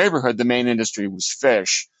industrial neighborhood, the main industry was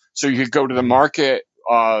fish. So you could go to the market,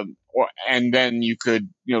 and then you could,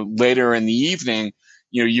 later in the evening,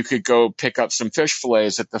 you could go pick up some fish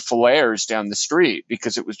fillets at the filleters down the street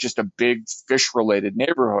because it was just a big fish related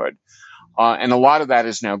neighborhood. And a lot of that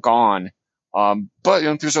is now gone.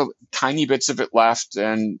 But there's tiny bits of it left,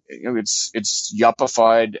 and it's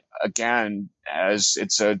yuppified again as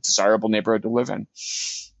it's a desirable neighborhood to live in.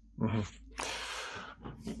 Mm-hmm.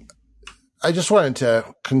 I just wanted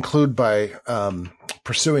to conclude by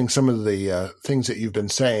pursuing some of the things that you've been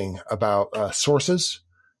saying about sources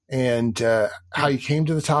and how you came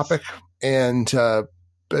to the topic, and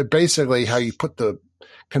basically how you put the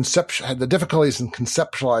difficulties in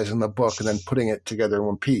conceptualizing the book and then putting it together in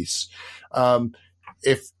one piece.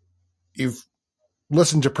 If you've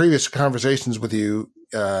listened to previous conversations with you,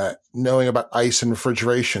 knowing about ice and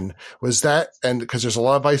refrigeration, was that, and because there's a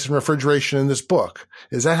lot of ice and refrigeration in this book,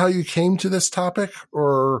 is that how you came to this topic,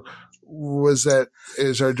 or is there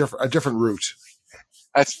a different route?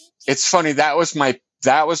 It's funny. That was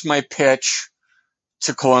my pitch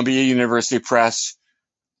to Columbia University Press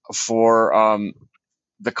for,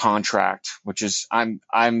 the contract, which is I'm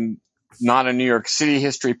not a New York City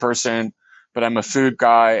history person, but I'm a food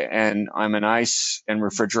guy and I'm an ice and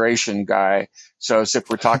refrigeration guy. So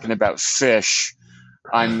if we're talking about fish,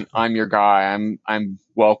 I'm your guy. I'm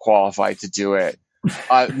well qualified to do it.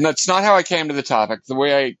 That's not how I came to the topic. The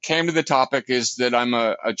way I came to the topic is that I'm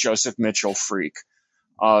a Joseph Mitchell freak.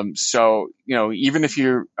 So, even if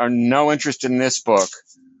you are no interest in this book,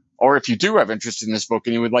 or if you do have interest in this book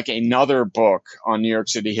and you would like another book on New York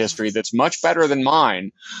City history that's much better than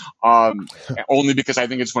mine, only because I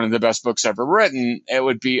think it's one of the best books ever written, it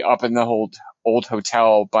would be Up in the Old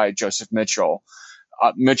Hotel by Joseph Mitchell.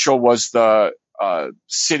 Mitchell was the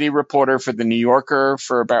city reporter for The New Yorker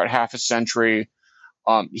for about half a century.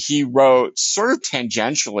 He wrote sort of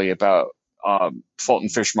tangentially about Fulton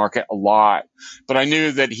Fish Market a lot, but I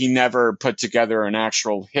knew that he never put together an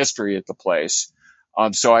actual history of the place.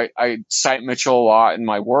 So I cite Mitchell a lot in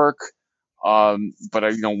my work, but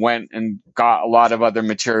I went and got a lot of other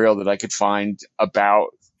material that I could find about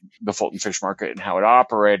the Fulton Fish Market and how it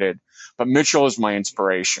operated. But Mitchell is my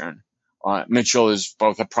inspiration. Mitchell is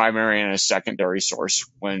both a primary and a secondary source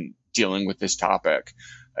when dealing with this topic.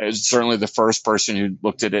 Is certainly the first person who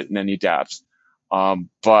looked at it in any depth.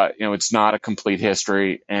 But it's not a complete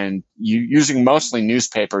history, and using mostly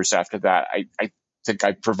newspapers after that, I think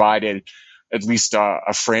I provided at least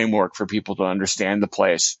a framework for people to understand the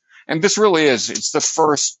place. And this really it's the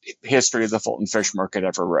first history of the Fulton Fish Market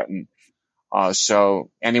ever written.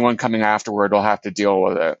 So anyone coming afterward will have to deal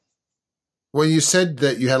with it. Well, you said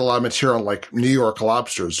that you had a lot of material on like New York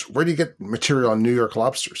lobsters. Where do you get material on New York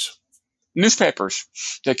lobsters? Newspapers.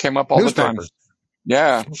 They came up all the time.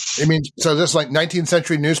 Yeah. I mean, so this like 19th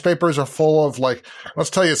century newspapers are full of like, let's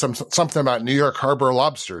tell you something about New York Harbor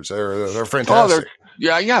lobsters. They're fantastic.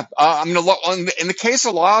 Yeah. I mean, in the case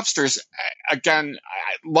of lobsters, again,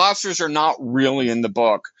 lobsters are not really in the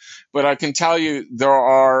book, but I can tell you there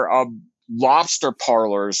are lobster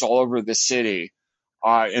parlors all over the city.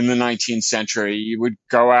 In the 19th century, you would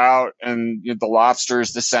go out and the lobster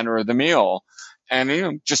is the center of the meal.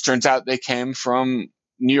 And just turns out they came from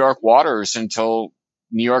New York waters until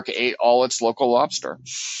New York ate all its local lobster.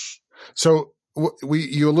 So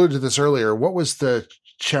you alluded to this earlier. What was the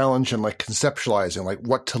challenge in like conceptualizing, like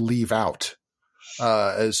what to leave out?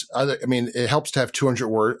 It helps to have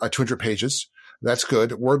 200 pages. That's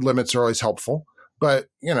good. Word limits are always helpful, but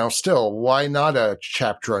still, why not a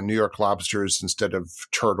chapter on New York lobsters instead of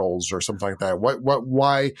turtles or something like that?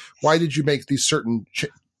 Why did you make these certain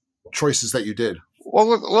choices that you did? Well,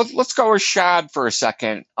 let's go with shad for a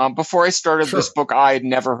second. Before I started this book, I had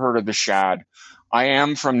never heard of the shad. I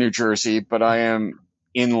am from New Jersey, but I am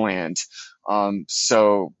inland.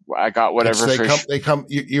 So I got whatever fish.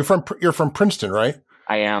 You're from Princeton, right?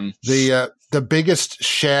 I am. The biggest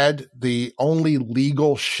shad, the only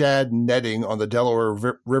legal shad netting on the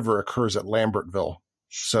Delaware River occurs at Lambertville.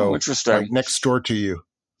 So interesting. Like next door to you.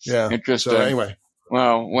 Yeah. Interesting. So anyway.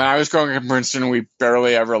 Well, when I was growing up in Princeton, we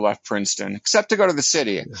barely ever left Princeton, except to go to the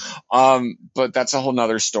city. But that's a whole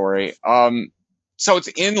nother story. So it's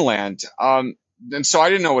inland. And so I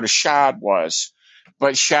didn't know what a shad was,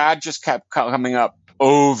 but shad just kept coming up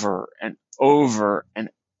over and over and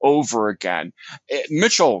over again.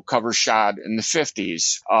 Mitchell covers shad in the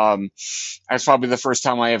 50s. That's probably the first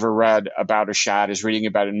time I ever read about a shad, is reading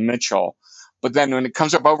about it in Mitchell. But then when it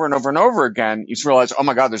comes up over and over and over again, you realize, oh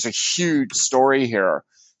my God, there's a huge story here.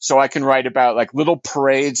 So I can write about like little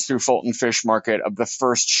parades through Fulton Fish Market of the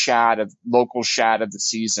first local shad of the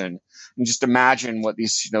season. And just imagine what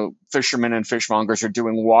these, fishermen and fishmongers are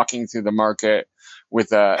doing, walking through the market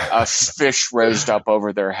with a fish raised up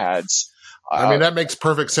over their heads. I mean, that makes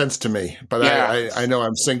perfect sense to me, but yeah. I know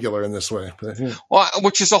I'm singular in this way. But, yeah. Well,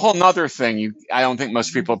 which is a whole nother thing. I don't think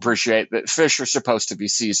most people appreciate that fish are supposed to be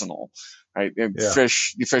seasonal, right? Yeah.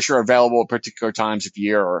 Fish are available at particular times of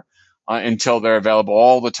year until they're available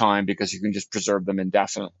all the time, because you can just preserve them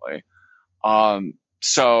indefinitely.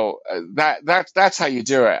 So that's how you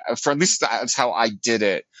do it. For at least that's how I did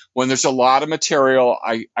it. When there's a lot of material,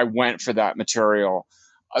 I went for that material.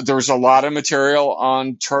 There was a lot of material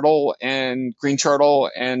on turtle and green turtle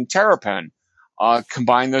and terrapin.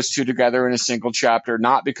 Combine those two together in a single chapter,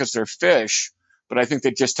 not because they're fish, but I think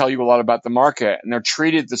they just tell you a lot about the market, and they're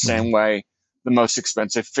treated the same way the most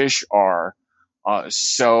expensive fish are.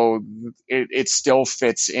 So it still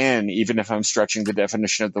fits in, even if I'm stretching the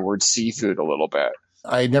definition of the word seafood a little bit.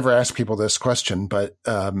 I never ask people this question, but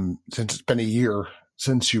since it's been a year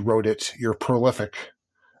since you wrote it, you're prolific.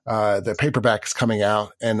 The paperback is coming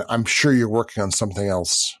out, and I'm sure you're working on something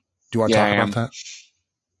else. Do you want to talk about that?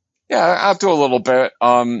 Yeah, I'll do a little bit.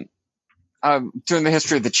 I'm doing the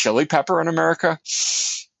history of the chili pepper in America.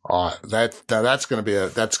 That's going to be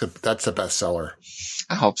that's a bestseller.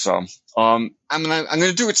 I hope so. I'm going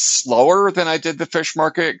to do it slower than I did the fish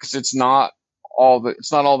market, because it's not all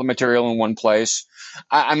the material in one place.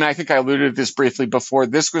 I think I alluded to this briefly before.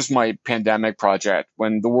 This was my pandemic project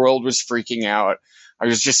when the world was freaking out. I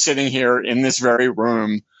was just sitting here in this very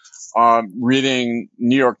room, reading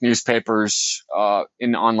New York newspapers,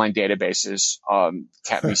 in online databases,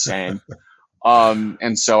 kept me sane.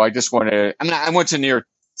 And so I just I went to New York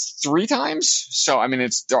 3 times. So,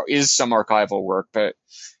 there is some archival work, but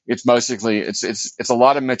it's mostly, it's a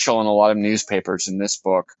lot of Mitchell and a lot of newspapers in this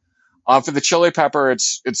book. For the chili pepper,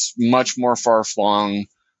 it's much more far flung.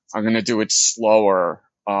 I'm going to do it slower.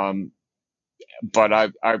 But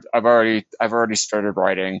I've already started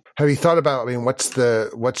writing. Have you thought about,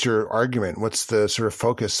 what's your argument? What's the sort of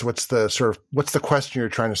focus? What's the question you're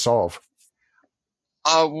trying to solve?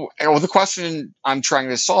 Well, the question I'm trying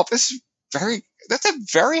to solve that's a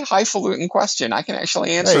very highfalutin question. I can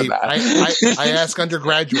actually answer that. I ask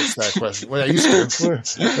undergraduates that question. Well, I used to.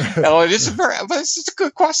 No, it's a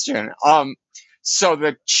good question. So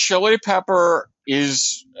the chili pepper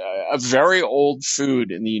is a very old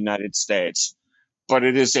food in the United States, but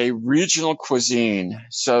it is a regional cuisine.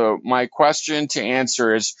 So my question to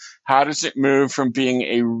answer is, how does it move from being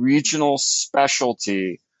a regional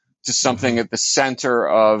specialty to something at the center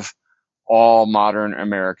of all modern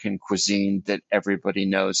American cuisine that everybody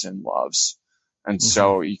knows and loves? And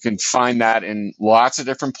so you can find that in lots of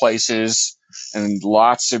different places and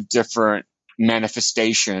lots of different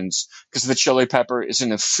manifestations, because the chili pepper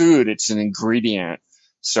isn't a food, it's an ingredient.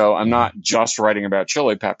 So I'm not just writing about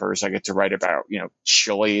chili peppers. I get to write about,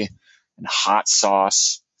 chili and hot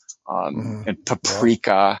sauce, and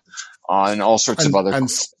paprika, and all sorts of other. And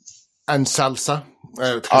salsa.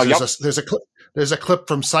 There's a clip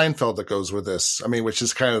from Seinfeld that goes with this. Which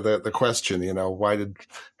is kind of the question,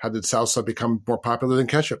 how did salsa become more popular than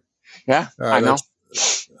ketchup? Yeah, I know.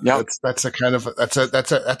 Yeah, that's a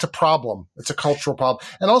problem. It's a cultural problem.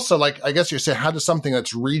 And also, I guess you're saying, how does something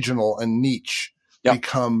that's regional and niche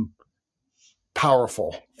become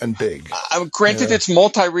powerful and big? Granted, it's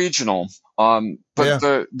multi-regional, but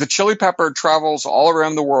the chili pepper travels all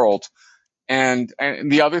around the world. And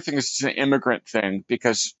the other thing is it's an immigrant thing,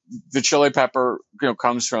 because the chili pepper,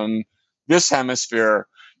 comes from this hemisphere,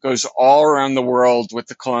 goes all around the world with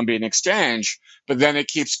the Columbian Exchange, but then it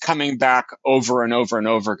keeps coming back over and over and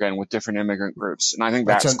over again with different immigrant groups. And I think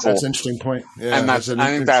that's cool. That's an interesting point. Yeah, and I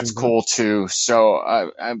think that's cool too.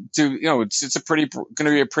 So, it's going to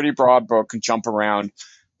be a pretty broad book and jump around,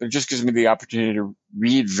 but it just gives me the opportunity to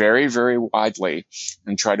read very, very widely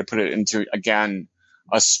and try to put it into, again,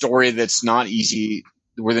 a story that's not easy,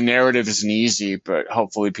 where the narrative isn't easy, but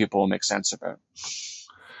hopefully people will make sense of it.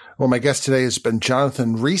 Well, my guest today has been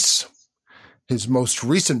Jonathan Rees. His most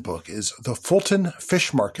recent book is The Fulton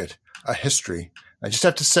Fish Market, A History. I just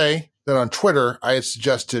have to say that on Twitter, I had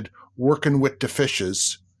suggested Workin' with the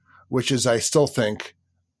Fishes, which is, I still think,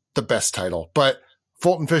 the best title. But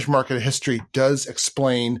Fulton Fish Market, A History does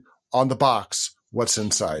explain on the box what's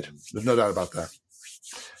inside. There's no doubt about that.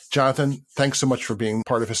 Jonathan, thanks so much for being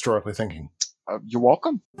part of Historically Thinking. You're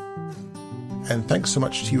welcome. And thanks so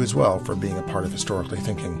much to you as well for being a part of Historically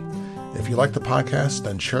Thinking. If you like the podcast,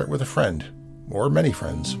 then share it with a friend, or many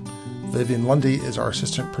friends. Vivian Lundy is our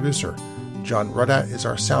assistant producer. John Ruddat is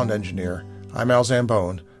our sound engineer. I'm Al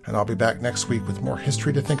Zambone, and I'll be back next week with more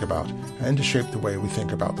history to think about and to shape the way we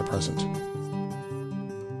think about the present.